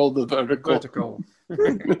control the vertical.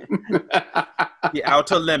 The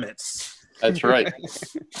outer limits. That's right.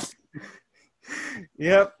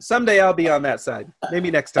 Yep. Someday I'll be on that side. Maybe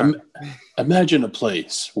next time. Imagine a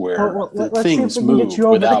place where let's things move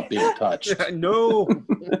without being touched. No.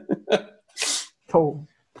 Oh.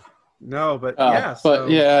 No, but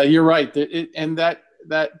yeah, you're right. And that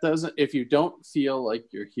doesn't. If you don't feel like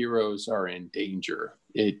your heroes are in danger,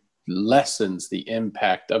 it lessens the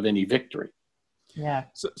impact of any victory. Yeah.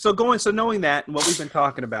 So knowing that and what we've been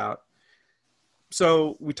talking about.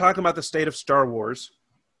 So we talk about the state of Star Wars.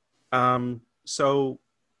 So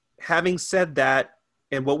having said that,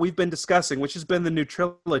 and what we've been discussing, which has been the new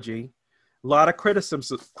trilogy, a lot of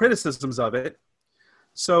criticisms of it.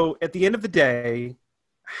 So at the end of the day,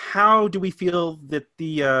 how do we feel that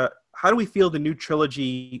the new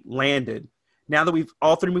trilogy landed? Now that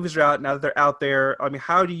all 3 movies are out, now that they're out there, I mean,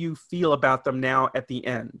 how do you feel about them now at the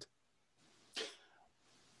end?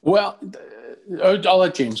 Well, I'll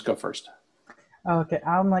let James go first. Okay,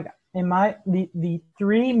 I'm like, the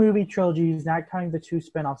 3 movie trilogies, not counting the 2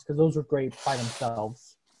 spinoffs, because those were great by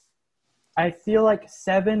themselves. I feel like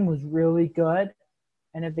 7 was really good,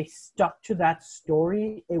 and if they stuck to that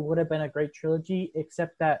story, it would have been a great trilogy,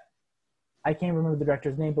 except that I can't remember the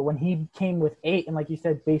director's name, but when he came with 8 and, like you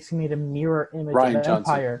said, basically made a mirror image Rian of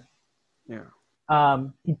Johnson. Empire, Yeah.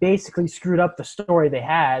 He basically screwed up the story they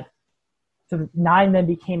had. So 9 then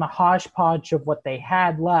became a hodgepodge of what they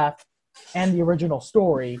had left and the original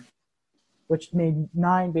story, which made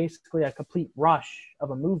 9 basically a complete rush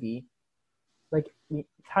of a movie. Like, the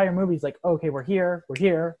entire movie's like, okay, we're here,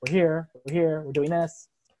 we're doing this.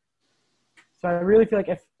 So I really feel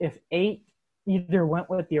like if 8 either went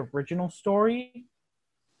with the original story,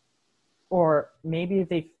 or maybe if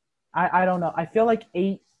they, I don't know. I feel like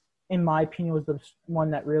 8, in my opinion, was the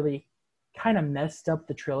one that really kind of messed up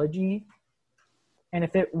the trilogy. And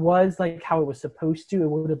if it was like how it was supposed to, it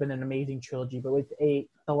would have been an amazing trilogy. But with 8,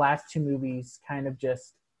 the last 2 movies kind of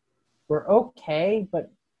just were okay,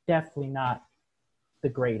 but definitely not the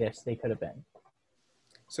greatest they could have been.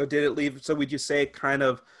 So did it leave? So would you say it kind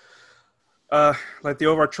of, like the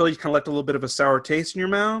overall trilogy, kind of left a little bit of a sour taste in your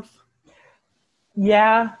mouth?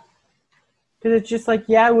 Yeah, because it's just like,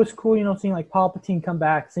 yeah, it was cool, seeing like Palpatine come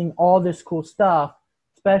back, seeing all this cool stuff,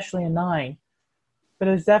 especially in 9. But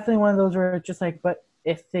it was definitely one of those where it's just like, but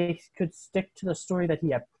if they could stick to the story that he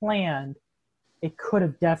had planned, it could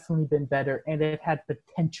have definitely been better, and it had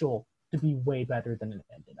potential to be way better than it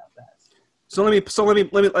ended up as. So let me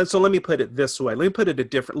put it this way. Let me put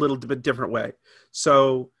it a little bit different way.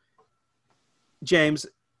 So, James,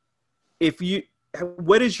 what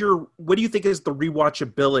do you think is the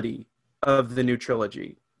rewatchability of the new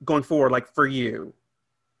trilogy going forward, like for you,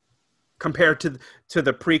 compared to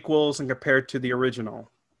the prequels and compared to the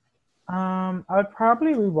original? I would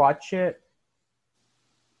probably rewatch it,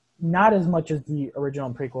 not as much as the original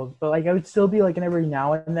and prequels, but like I would still be like every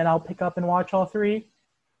now and then I'll pick up and watch all 3.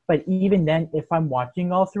 But even then, if I'm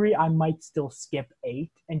watching all 3, I might still skip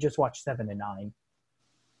 8 and just watch 7 and 9.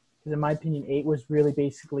 Because in my opinion, 8 was really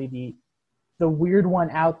basically the weird one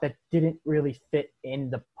out that didn't really fit in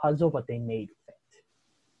the puzzle, but they made fit.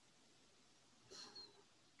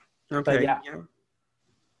 Okay. But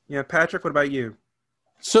yeah. Patrick, what about you?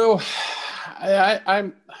 So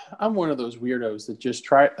I'm one of those weirdos that just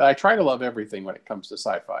try to love everything when it comes to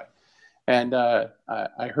sci-fi. And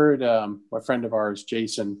I heard a friend of ours,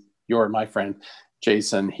 Jason, you're my friend,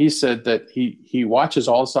 Jason, he said that he watches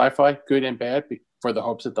all sci-fi, good and bad, for the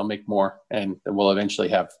hopes that they'll make more and we'll eventually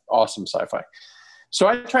have awesome sci-fi. So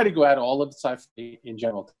I try to go at all of the sci-fi in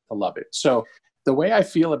general to love it. So the way I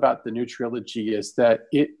feel about the new trilogy is that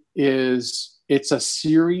it's a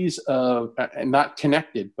series of, not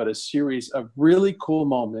connected, but a series of really cool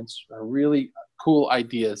moments or really cool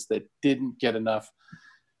ideas that didn't get enough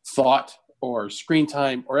thought or screen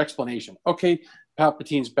time or explanation. Okay,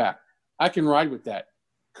 Palpatine's back. I can ride with that.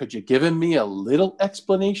 Could you give me a little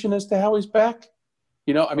explanation as to how he's back?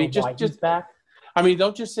 why he's back?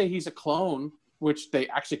 Don't just say he's a clone, which they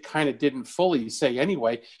actually kind of didn't fully say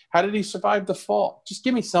anyway. How did he survive the fall? Just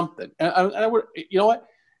give me something. And I would, what?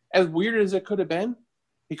 As weird as it could have been,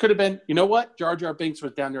 he could have been, Jar Jar Binks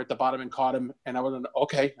was down there at the bottom and caught him. And I would have,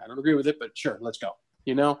 okay, I don't agree with it, but sure, let's go.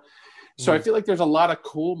 So I feel like there's a lot of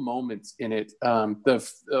cool moments in it.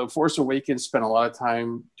 The Force Awakens spent a lot of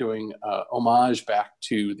time doing homage back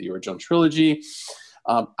to the original trilogy.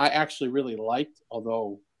 I actually really liked,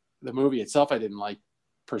 although the movie itself I didn't like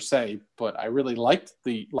per se, but I really liked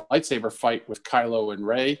the lightsaber fight with Kylo and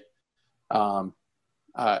Rey.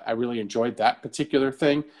 I really enjoyed that particular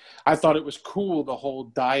thing. I thought it was cool, the whole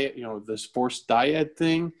diet, this Force dyad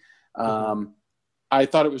thing. I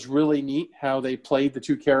thought it was really neat how they played the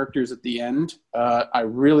 2 characters at the end. I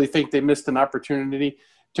really think they missed an opportunity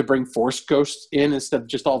to bring Force ghosts in instead of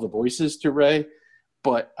just all the voices to Rey,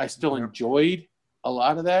 but I still enjoyed a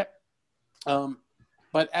lot of that.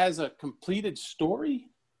 But as a completed story,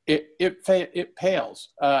 it pales.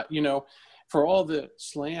 For all the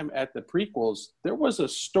slam at the prequels, there was a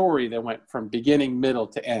story that went from beginning, middle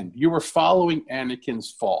to end. You were following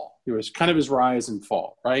Anakin's fall. It was kind of his rise and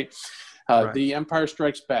fall, right? Right. The Empire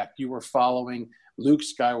Strikes Back, you were following Luke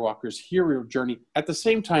Skywalker's hero journey. At the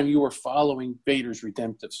same time, you were following Vader's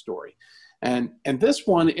redemptive story. And this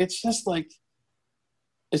one, it's just like,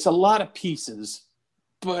 it's a lot of pieces,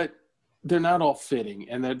 but they're not all fitting.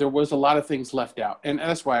 And there was a lot of things left out. And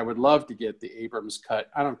that's why I would love to get the Abrams cut.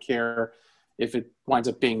 I don't care if it winds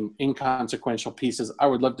up being inconsequential pieces. I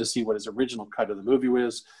would love to see what his original cut of the movie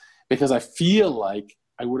was, because I feel like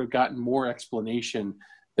I would have gotten more explanation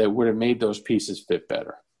that would have made those pieces fit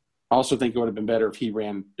better. I also think it would have been better if he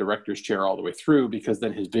ran director's chair all the way through, because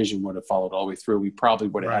then his vision would have followed all the way through. We probably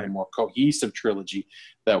would have had a more cohesive trilogy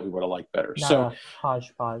that we would have liked better. Not so a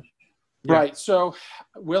hodgepodge. Right. So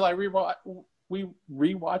will I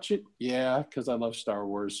rewatch it? Yeah, because I love Star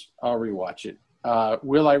Wars. I'll rewatch it.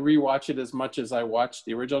 Will I rewatch it as much as I watched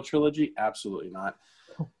the original trilogy? Absolutely not.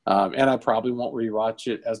 And I probably won't rewatch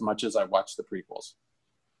it as much as I watched the prequels.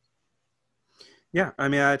 Yeah, I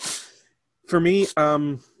mean, for me,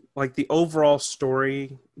 like the overall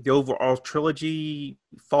story, the overall trilogy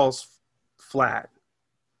falls flat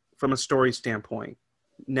from a story standpoint.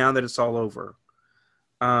 Now that it's all over,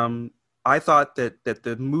 I thought that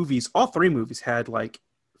the movies, all three movies, had like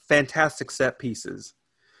fantastic set pieces.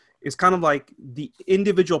 It's kind of like the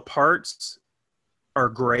individual parts are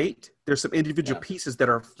great. There's some individual pieces that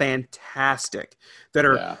are fantastic.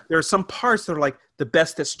 There are some parts that are like the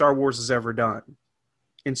best that Star Wars has ever done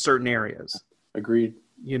in certain areas. Agreed.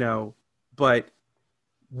 You know, but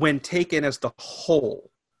when taken as the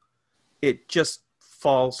whole, it just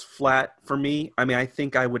falls flat for me. I mean, I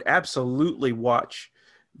think I would absolutely watch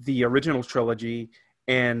the original trilogy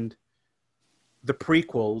and the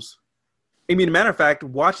prequels. I mean, as a matter of fact,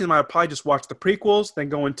 watching them, I'd probably just watch the prequels, then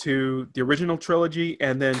go into the original trilogy,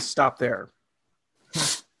 and then stop there.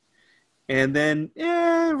 And then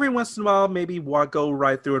every once in a while, maybe go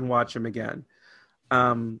right through and watch them again.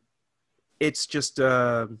 It's just,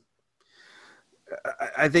 I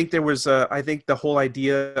think I think the whole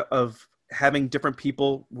idea of having different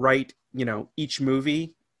people write, each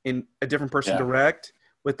movie in a different person direct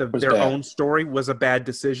with their own story was a bad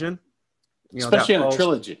decision. Especially in a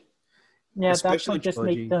trilogy. Yeah, that's what just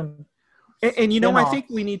make them. And I think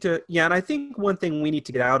we need to, and I think one thing we need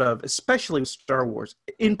to get out of, especially with Star Wars,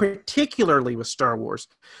 particularly with Star Wars,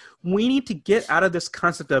 we need to get out of this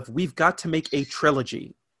concept of we've got to make a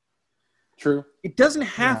trilogy. True. It doesn't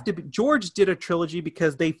have to be. George did a trilogy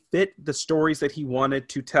because they fit the stories that he wanted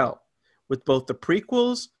to tell with both the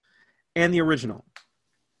prequels and the original.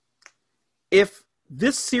 If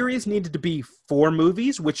this series needed to be 4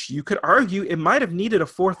 movies, which you could argue it might have needed a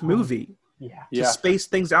 4th movie to space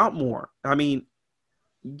things out more. I mean,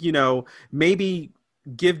 maybe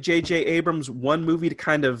give J.J. Abrams 1 movie to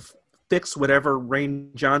kind of fix whatever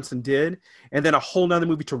Rian Johnson did, and then a whole nother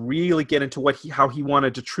movie to really get into how he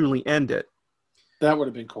wanted to truly end it. That would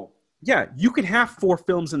have been cool. Yeah, you can have 4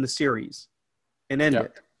 films in the series and end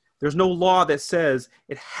it. There's no law that says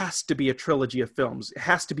it has to be a trilogy of films. It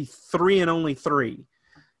has to be 3 and only 3.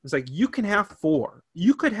 It's like you can have 4.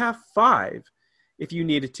 You could have 5 if you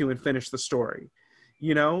needed to and finish the story.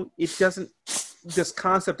 It doesn't. This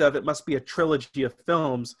concept of it must be a trilogy of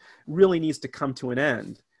films really needs to come to an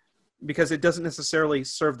end because it doesn't necessarily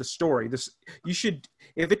serve the story.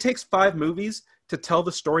 If it takes 5 movies to tell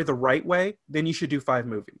the story the right way, then you should do 5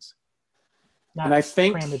 movies. And I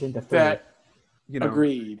think that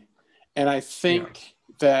agreed. And I think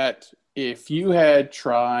that if you had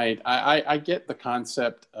tried, I get the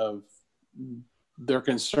concept of they're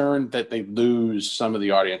concerned that they lose some of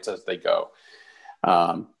the audience as they go.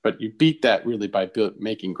 But you beat that really by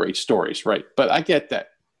making great stories, right? But I get that.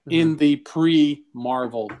 Mm-hmm. In the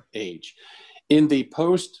pre-Marvel age, in the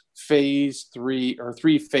post-phase 3 or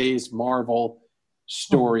 3-phase Marvel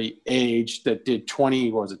story age that did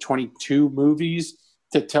 22 movies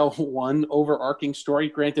to tell one overarching story.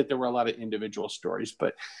 Granted, there were a lot of individual stories,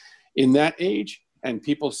 but in that age, and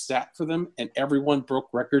people sat for them, and everyone broke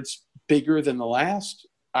records bigger than the last,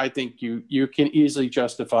 I think you can easily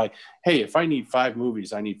justify, hey, if I need 5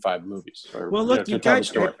 movies, I need 5 movies. Well, look, you guys,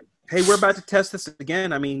 hey, we're about to test this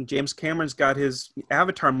again. I mean, James Cameron's got his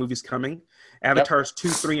Avatar movies coming. Avatar's 2,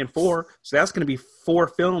 3, and 4. So that's going to be 4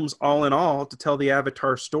 films all in all to tell the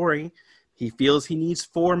Avatar story. He feels he needs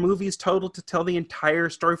 4 movies total to tell the entire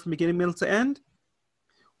story from beginning, middle to end.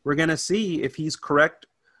 We're going to see if he's correct.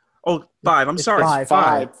 Oh, 5. I'm sorry.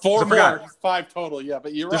 5. 4 more. 5 total. Yeah,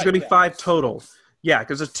 but you're right. There's going to be 5 total. Yeah,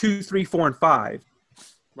 because there's 2, 3, 4, and 5.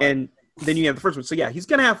 Right. And then you have the first one. So, yeah, he's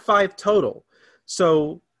going to have 5 total.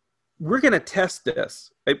 So we're going to test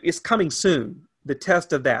this. It's coming soon, the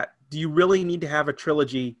test of that. Do you really need to have a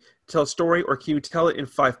trilogy to tell a story, or can you tell it in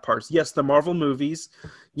 5 parts? Yes, the Marvel movies,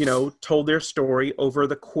 told their story over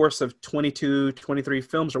the course of 22, 23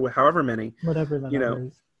 films, or however many. Whatever the number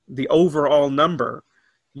is. The overall number,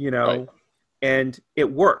 right. And it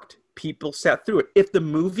worked. People sat through it. If the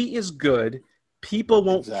movie is good, people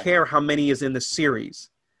won't care how many is in the series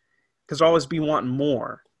because they'll always be wanting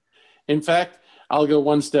more. In fact, I'll go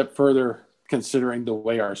one step further considering the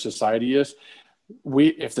way our society is.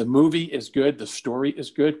 If the movie is good, the story is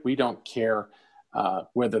good, we don't care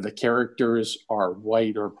whether the characters are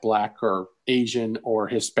white or black or Asian or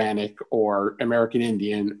Hispanic or American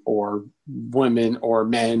Indian or women or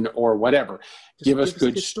men or whatever. Give us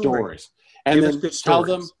good stories. And then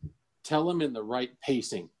tell them in the right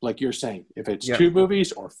pacing, like you're saying. If it's 2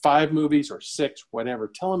 movies or 5 movies or 6,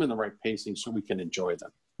 whatever, tell them in the right pacing so we can enjoy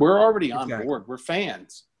them. We're already on Exactly. board. We're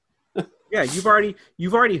fans. Yeah, you've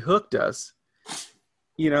already hooked us.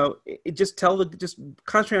 Just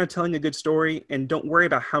concentrate on telling a good story and don't worry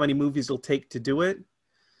about how many movies it'll take to do it.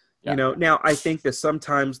 Yeah. Now I think that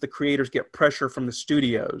sometimes the creators get pressure from the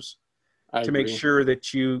studios I to agree. make sure that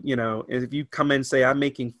if you come in and say, I'm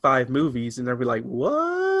making 5 movies, and they'll be like,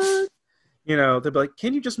 what? They'll be like,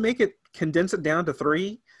 can you just condense it down to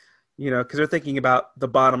 3? Because they're thinking about the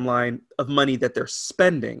bottom line of money that they're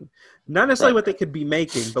spending, not necessarily what they could be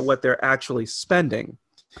making, but what they're actually spending.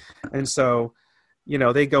 And so,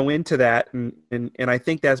 they go into that, and I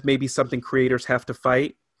think that's maybe something creators have to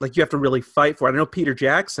fight. Like, you have to really fight for it. I know Peter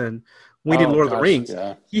Jackson, when he did Lord of the Rings,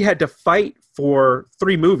 he had to fight for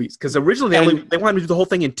 3 movies because originally they wanted to do the whole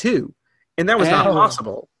thing in 2, and that was not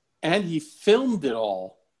possible. And he filmed it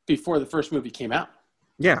all before the first movie came out.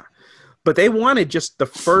 Yeah. But they wanted just the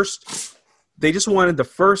first. They just wanted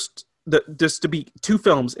just to be 2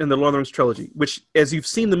 films in the Lord of the Rings trilogy. Which, as you've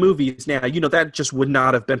seen the movies now, that just would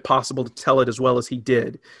not have been possible to tell it as well as he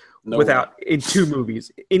did, in 2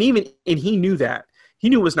 movies. And he knew that. He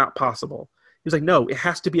knew it was not possible. He was like, no, it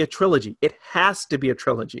has to be a trilogy. It has to be a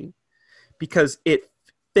trilogy because it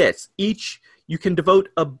fits. You can devote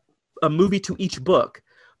a movie to each book.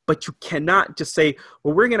 But you cannot just say,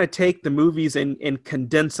 well, we're going to take the movies and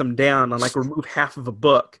condense them down and remove half of a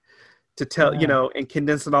book to tell, and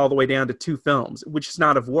condense it all the way down to 2 films, which does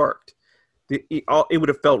not have worked. It would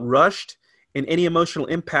have felt rushed, and any emotional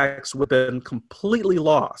impacts would have been completely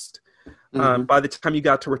lost by the time you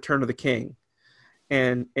got to Return of the King.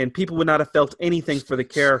 And people would not have felt anything for the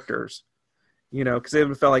characters, because they would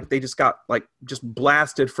have felt like they just got just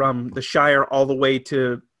blasted from the Shire all the way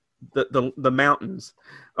to the mountains,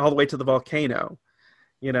 all the way to the volcano,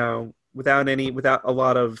 without a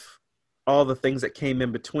lot of all the things that came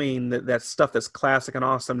in between, that stuff that's classic and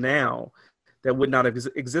awesome now that would not have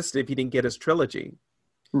existed if he didn't get his trilogy.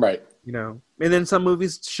 Right. And then some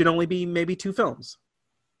movies should only be maybe 2 films.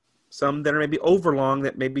 Some that are maybe overlong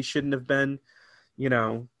that maybe shouldn't have been,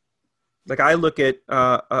 like I look at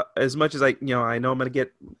as much as I know I'm going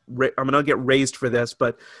to get raised for this,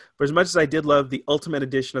 but for as much as I did love the Ultimate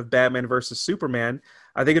Edition of Batman versus Superman,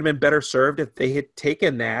 I think it'd been better served if they had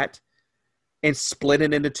taken that and split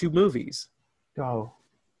it into 2 movies. Oh,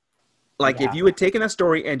 if you had taken that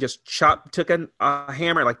story and just took a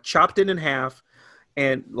hammer, chopped it in half,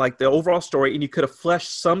 and the overall story, and you could have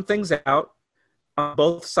fleshed some things out on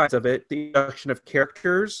both sides of it. The introduction of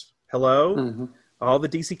characters, all the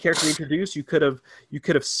DC characters introduced, you could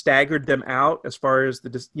have staggered them out as far as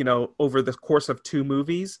over the course of 2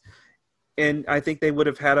 movies, and I think they would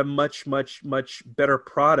have had a much, much, much better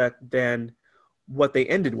product than what they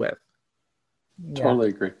ended with. Yeah. Totally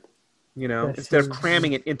agree. Instead of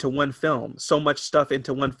cramming it into 1 film, so much stuff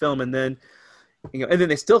into 1 film, and then and then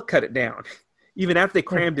they still cut it down. Even after they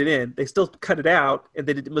crammed it in, they still cut it out, and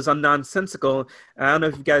then it was nonsensical. I don't know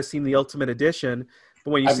if you guys seen the Ultimate Edition.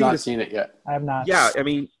 But when you I've not seen it yet. I have not. Yeah, I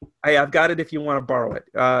mean, I've got it if you want to borrow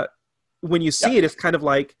it. When you see it, it's kind of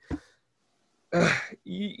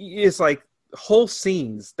it's like whole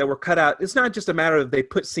scenes that were cut out. It's not just a matter of they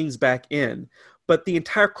put scenes back in, but the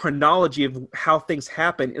entire chronology of how things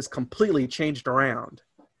happen is completely changed around.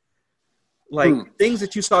 Things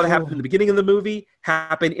that you saw that happen in the beginning of the movie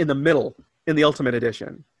happen in the middle in the Ultimate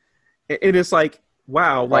Edition. And it's like,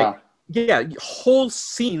 wow. Yeah, whole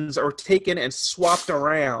scenes are taken and swapped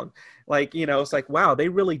around. It's like, wow, they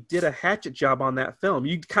really did a hatchet job on that film.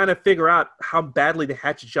 You kind of figure out how badly the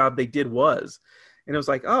hatchet job they did was. And it was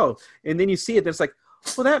like, oh, and then you see it, and it's like,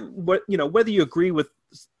 well, whether you agree with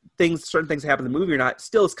certain things happen in the movie or not,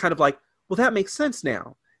 still it's kind of like, well, that makes sense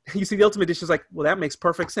now. You see the Ultimate Edition is like, well, that makes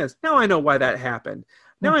perfect sense. Now I know why that happened.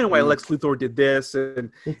 Now I know why Lex Luthor did this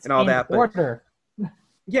and all that. Order.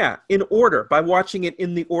 Yeah, in order, by watching it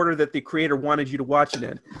in the order that the creator wanted you to watch it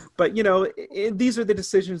in. But, these are the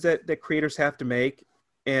decisions that creators have to make.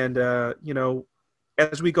 And,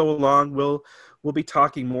 as we go along, we'll be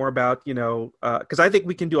talking more about, because I think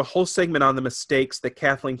we can do a whole segment on the mistakes that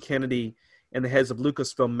Kathleen Kennedy and the heads of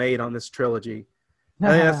Lucasfilm made on this trilogy.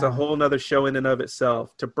 I think that's a whole nother show in and of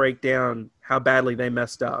itself to break down how badly they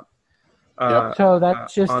messed up. So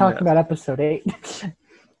that's just talking about episode 8.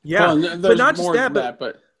 Yeah, but not just that,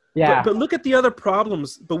 but look at the other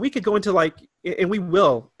problems. But we could go into and we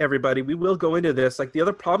will, everybody, we will go into this, the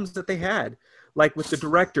other problems that they had, with the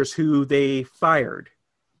directors who they fired.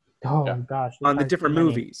 Oh gosh, on the different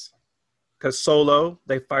movies. Because Solo,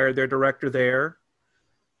 they fired their director there.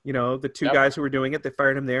 The 2 guys who were doing it, they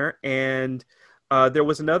fired him there. And there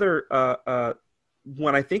was another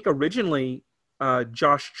one. I think originally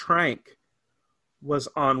Josh Trank was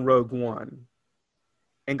on Rogue One.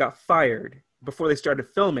 and got fired before they started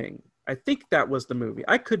filming. I think that was the movie.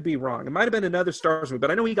 I could be wrong. It might have been another Star Wars movie,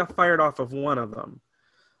 but I know he got fired off of one of them.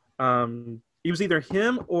 It was either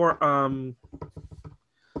him or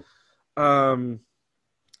the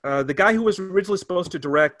guy who was originally supposed to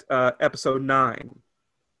direct Episode 9.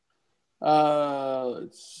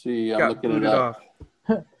 Let's see. I'm looking it up.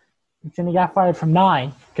 Then he got fired from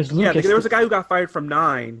 9 because Lucas. Yeah, there was a guy who got fired from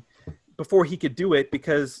 9 before he could do it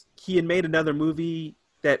because he had made another movie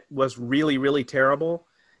that was really, really terrible,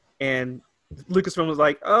 and Lucasfilm was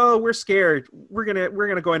like, "Oh, we're scared. We're gonna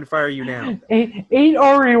go ahead and fire you now." 8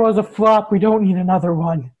 already was a flop. We don't need another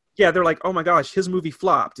one. Yeah, they're like, "Oh my gosh, his movie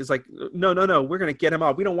flopped." It's like, no, we're gonna get him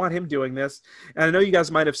off. We don't want him doing this. And I know you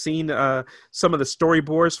guys might have seen some of the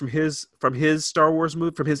storyboards from his Star Wars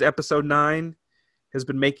movie, from his Episode 9, has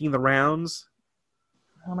been making the rounds.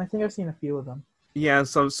 I think I've seen a few of them. Yeah,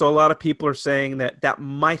 so a lot of people are saying that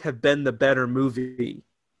might have been the better movie.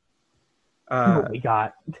 What we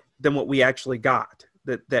got. Than what we actually got.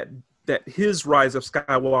 That his Rise of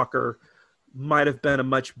Skywalker might have been a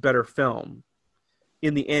much better film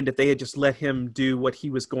in the end if they had just let him do what he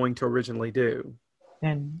was going to originally do.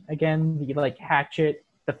 And again, the hatchet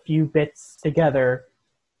the few bits together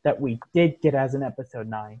that we did get as an Episode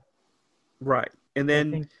 9. Right. And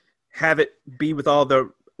then have it be with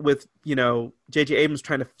J.J. Abrams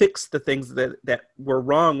trying to fix the things that were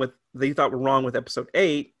wrong with, they thought were wrong with Episode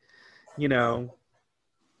 8, and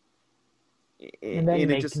then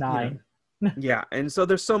make 9. Yeah, and so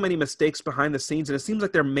there's so many mistakes behind the scenes, and it seems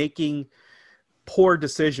like they're making poor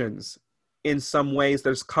decisions in some ways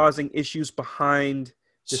that's causing issues behind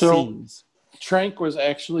the scenes. Trank was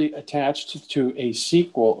actually attached to a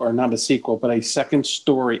sequel, or not a sequel, but a second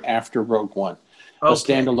story after Rogue One, a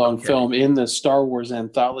standalone film in the Star Wars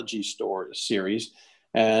anthology series,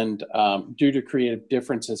 and due to creative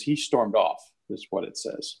differences, he stormed off, is what it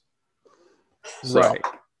says. So, right.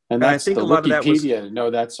 And that's the Wikipedia.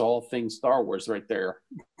 No, that's all things Star Wars right there.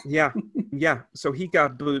 Yeah. So he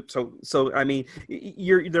got booted. So I mean,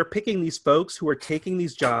 they're picking these folks who are taking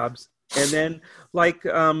these jobs, and then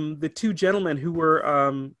the two gentlemen who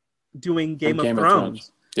were doing Game of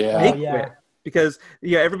Thrones. Yeah. They quit because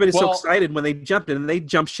everybody's so excited when they jumped in, and they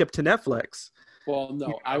jumped ship to Netflix. Well,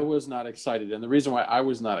 no, I was not excited, and the reason why I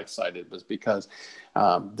was not excited was because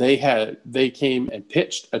they came and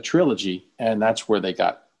pitched a trilogy, and that's where they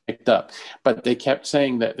got picked up. But they kept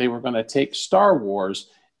saying that they were going to take Star Wars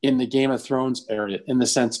in the Game of Thrones area, in the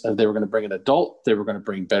sense of they were going to bring an adult, they were going to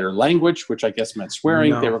bring better language, which I guess meant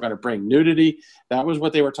swearing. They were going to bring nudity. That was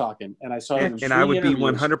what they were talking. And I saw them in I would be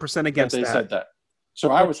 100% against that. They that. said that. So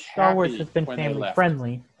I was happy. Star Wars has been family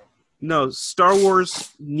friendly. No, Star Wars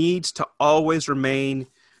needs to always remain,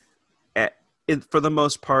 for the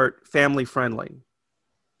most part, family friendly.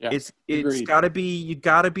 Yeah, it's got to be. You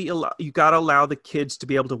got to allow the kids to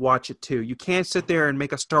be able to watch it too. You can't sit there and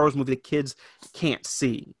make a Star Wars movie the kids can't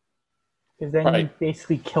see. Because then you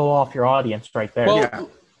basically kill off your audience right there. Well,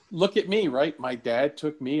 look at me, right? My dad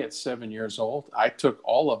took me at 7 years old. I took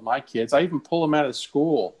all of my kids. I even pull them out of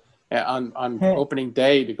school on opening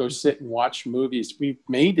day to go sit and watch movies. We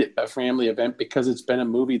made it a family event because it's been a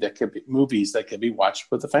movie that could be watched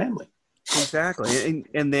with the family. Exactly,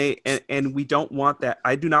 and we don't want that.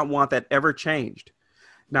 I do not want that ever changed.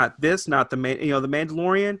 Not this, not the the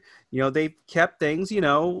Mandalorian. They've kept things.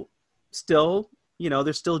 Still,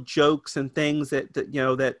 there's still jokes and things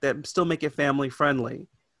that still make it family friendly.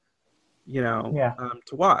 To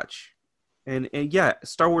watch, and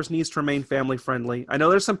Star Wars needs to remain family friendly. I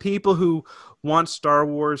know there's some people who want Star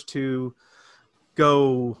Wars to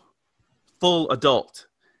go full adult.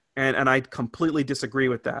 And I completely disagree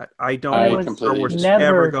with that. I don't want Star Wars to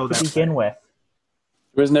ever go that begin with.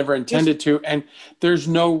 It was never intended to, and there's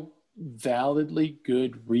no validly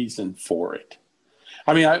good reason for it.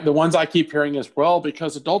 I mean, the ones I keep hearing is,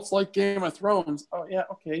 because adults like Game of Thrones. Oh yeah,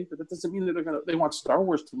 okay, but that doesn't mean that they want Star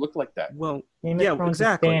Wars to look like that. Well, Game of Thrones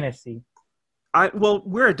exactly. Is fantasy.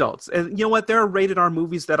 We're adults, and you know what? There are rated R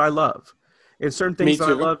movies that I love, and certain things that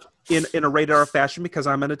I love in a rated R fashion because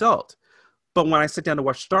I'm an adult. But when I sit down to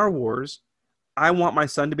watch Star Wars, I want my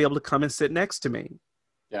son to be able to come and sit next to me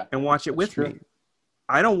and watch it with me.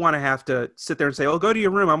 I don't want to have to sit there and say, go to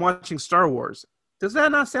your room. I'm watching Star Wars. Does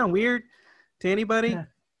that not sound weird to anybody?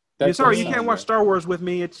 Yeah. Sorry, you can't watch Star Wars with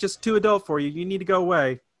me. It's just too adult for you. You need to go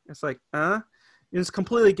away. It's like, It's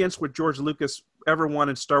completely against what George Lucas ever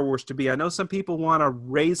wanted Star Wars to be. I know some people want to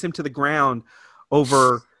raise him to the ground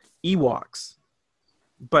over Ewoks.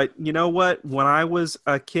 But you know what? When I was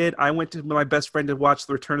a kid, I went to my best friend to watch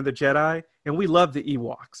The Return of the Jedi, and we loved the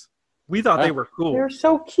Ewoks. We thought they were cool. They're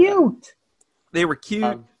so cute. They were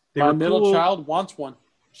cute. My middle child wants one.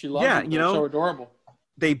 She loves them. They're so adorable.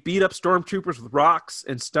 They beat up stormtroopers with rocks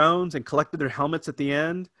and stones and collected their helmets at the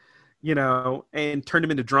end, and turned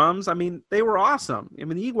them into drums. I mean, they were awesome. I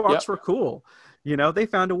mean, the Ewoks were cool. They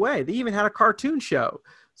found a way. They even had a cartoon show.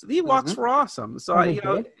 So the Ewoks were awesome. So,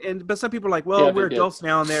 but some people are like, well, we're adults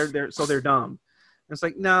now and they're dumb. And it's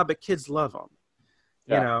like, nah, but kids love them.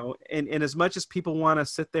 And as much as people want to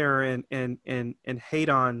sit there and hate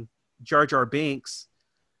on Jar Jar Binks,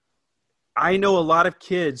 I know a lot of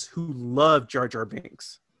kids who love Jar Jar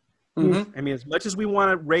Binks. Mm-hmm. I mean, as much as we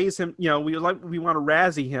want to raise him, we want to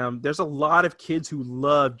razzie him. There's a lot of kids who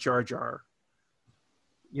love Jar Jar.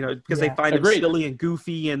 Because they find him silly and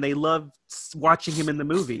goofy, and they love watching him in the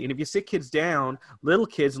movie. And if you sit kids down, little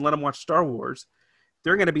kids, and let them watch Star Wars,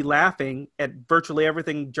 they're going to be laughing at virtually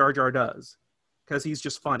everything Jar Jar does because he's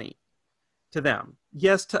just funny to them.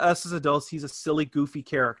 Yes, to us as adults, he's a silly, goofy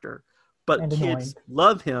character, but kids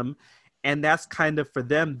love him. And that's kind of for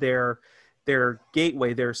them their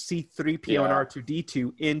gateway, their C-3PO and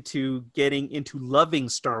R2-D2 into getting into loving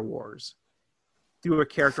Star Wars through a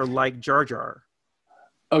character like Jar Jar.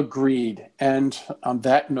 Agreed. And on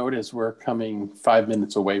that note, as we're coming 5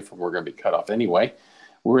 minutes away from we're going to be cut off anyway,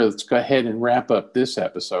 let's go ahead and wrap up this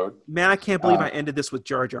episode. Man, I can't believe I ended this with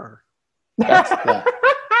Jar Jar.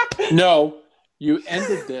 No, you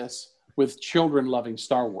ended this with children loving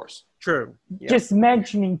Star Wars. True. Yeah. Just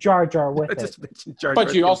mentioning Jar Jar with it.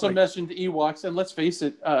 But you also mentioned Ewoks, and let's face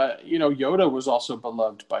it, Yoda was also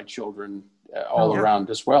beloved by children all around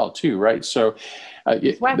as well, too, right? So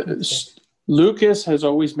Lucas has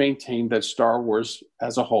always maintained that Star Wars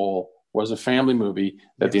as a whole was a family movie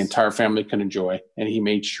that the entire family can enjoy, and he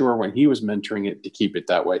made sure when he was mentoring it to keep it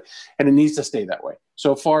that way. And it needs to stay that way.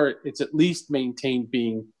 So far, it's at least maintained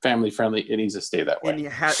being family-friendly. It needs to stay that way. And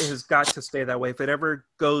it has got to stay that way. If it ever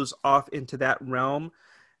goes off into that realm,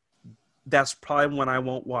 that's probably when I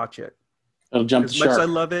won't watch it. It'll jump as much as I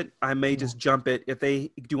love it, I may just jump it. If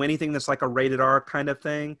they do anything that's like a rated R kind of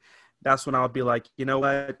thing, that's when I'll be like, you know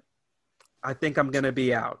what? I think I'm going to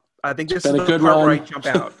be out. I think this is the part where I jump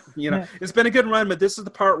out. It's been a good run, but this is the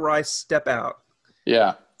part where I step out.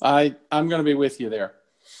 Yeah, I'm going to be with you there.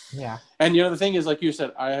 Yeah. And, the thing is, like you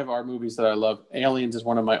said, I have our movies that I love. Aliens is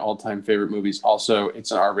one of my all-time favorite movies. Also,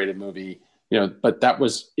 it's an R-rated movie, but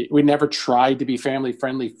we never tried to be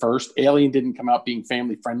family-friendly first. Alien didn't come out being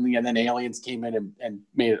family-friendly, and then Aliens came in and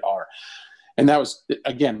made it R. And that was,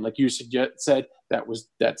 again, like you said,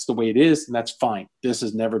 that's the way it is, and that's fine. This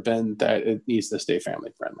has never been that. It needs to stay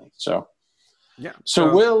family-friendly. So, yeah.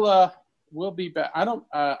 So we'll be back.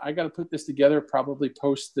 I got to put this together, probably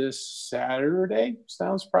post this Saturday.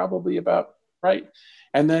 Sounds probably about right.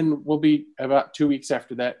 And then we'll be about 2 weeks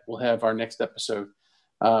after that. We'll have our next episode.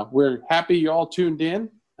 We're happy you all tuned in.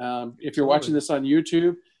 If you're watching this on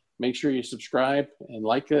YouTube, make sure you subscribe and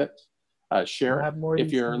like it, share it. We'll have more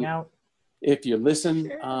If you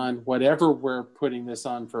listen on whatever we're putting this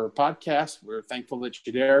on for a podcast, we're thankful that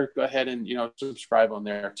you're there. Go ahead and, subscribe on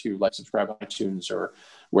there too, subscribe on iTunes or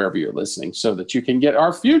wherever you're listening so that you can get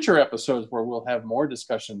our future episodes where we'll have more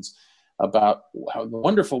discussions about the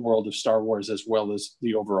wonderful world of Star Wars as well as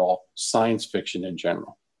the overall science fiction in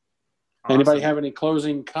general. Awesome. Anybody have any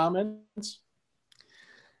closing comments?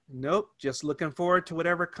 Nope. Just looking forward to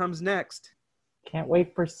whatever comes next. Can't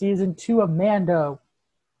wait for season 2 of Mando.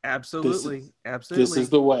 Absolutely. This is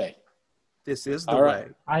the way. This is the way.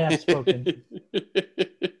 I have spoken.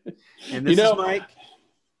 And this is Mike.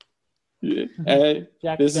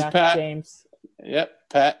 Jack, this is Pat. James. Yep,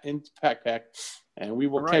 Pat and Pack. And we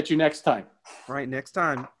will catch you next time. All right, next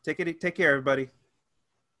time. Take care, everybody.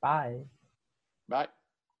 Bye. Bye.